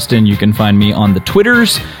is Justin. You can find me on the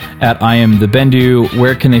Twitters at I am the Bendu.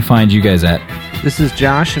 Where can they find you guys at? This is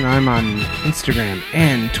Josh, and I'm on Instagram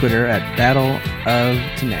and Twitter at Battle of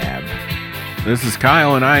Tanab. This is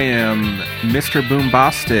Kyle, and I am Mr.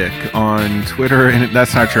 Boombastic on Twitter, and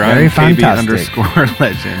that's not true. Very I'm fantastic.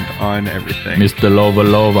 KB_legend on everything. Mr. Lova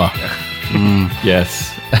Lova.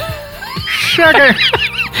 Yes. Sugar.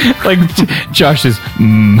 Like Josh is.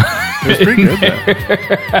 It was pretty good,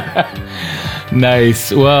 though.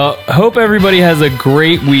 Nice. Well, hope everybody has a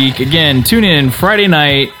great week. Again, tune in Friday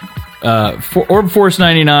night. Orb Force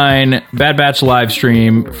 99 Bad Batch live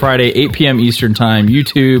stream Friday 8 p.m. Eastern time,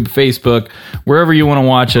 YouTube, Facebook, wherever you want to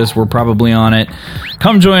watch us, we're probably on it.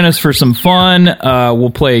 Come join us for some fun. We'll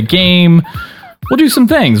play a game. We'll do some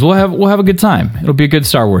things. We'll have a good time. It'll be a good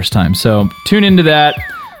Star Wars time. So tune into that.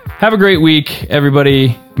 Have a great week,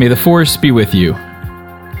 everybody. May the Force be with you.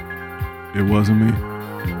 It wasn't me.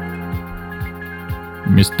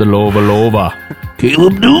 Mr. Lova Lova.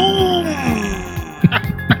 Caleb Doom.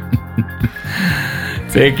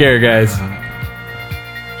 Take care, guys.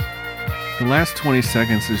 The last 20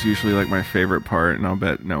 seconds is usually like my favorite part, and I'll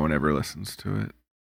bet no one ever listens to it.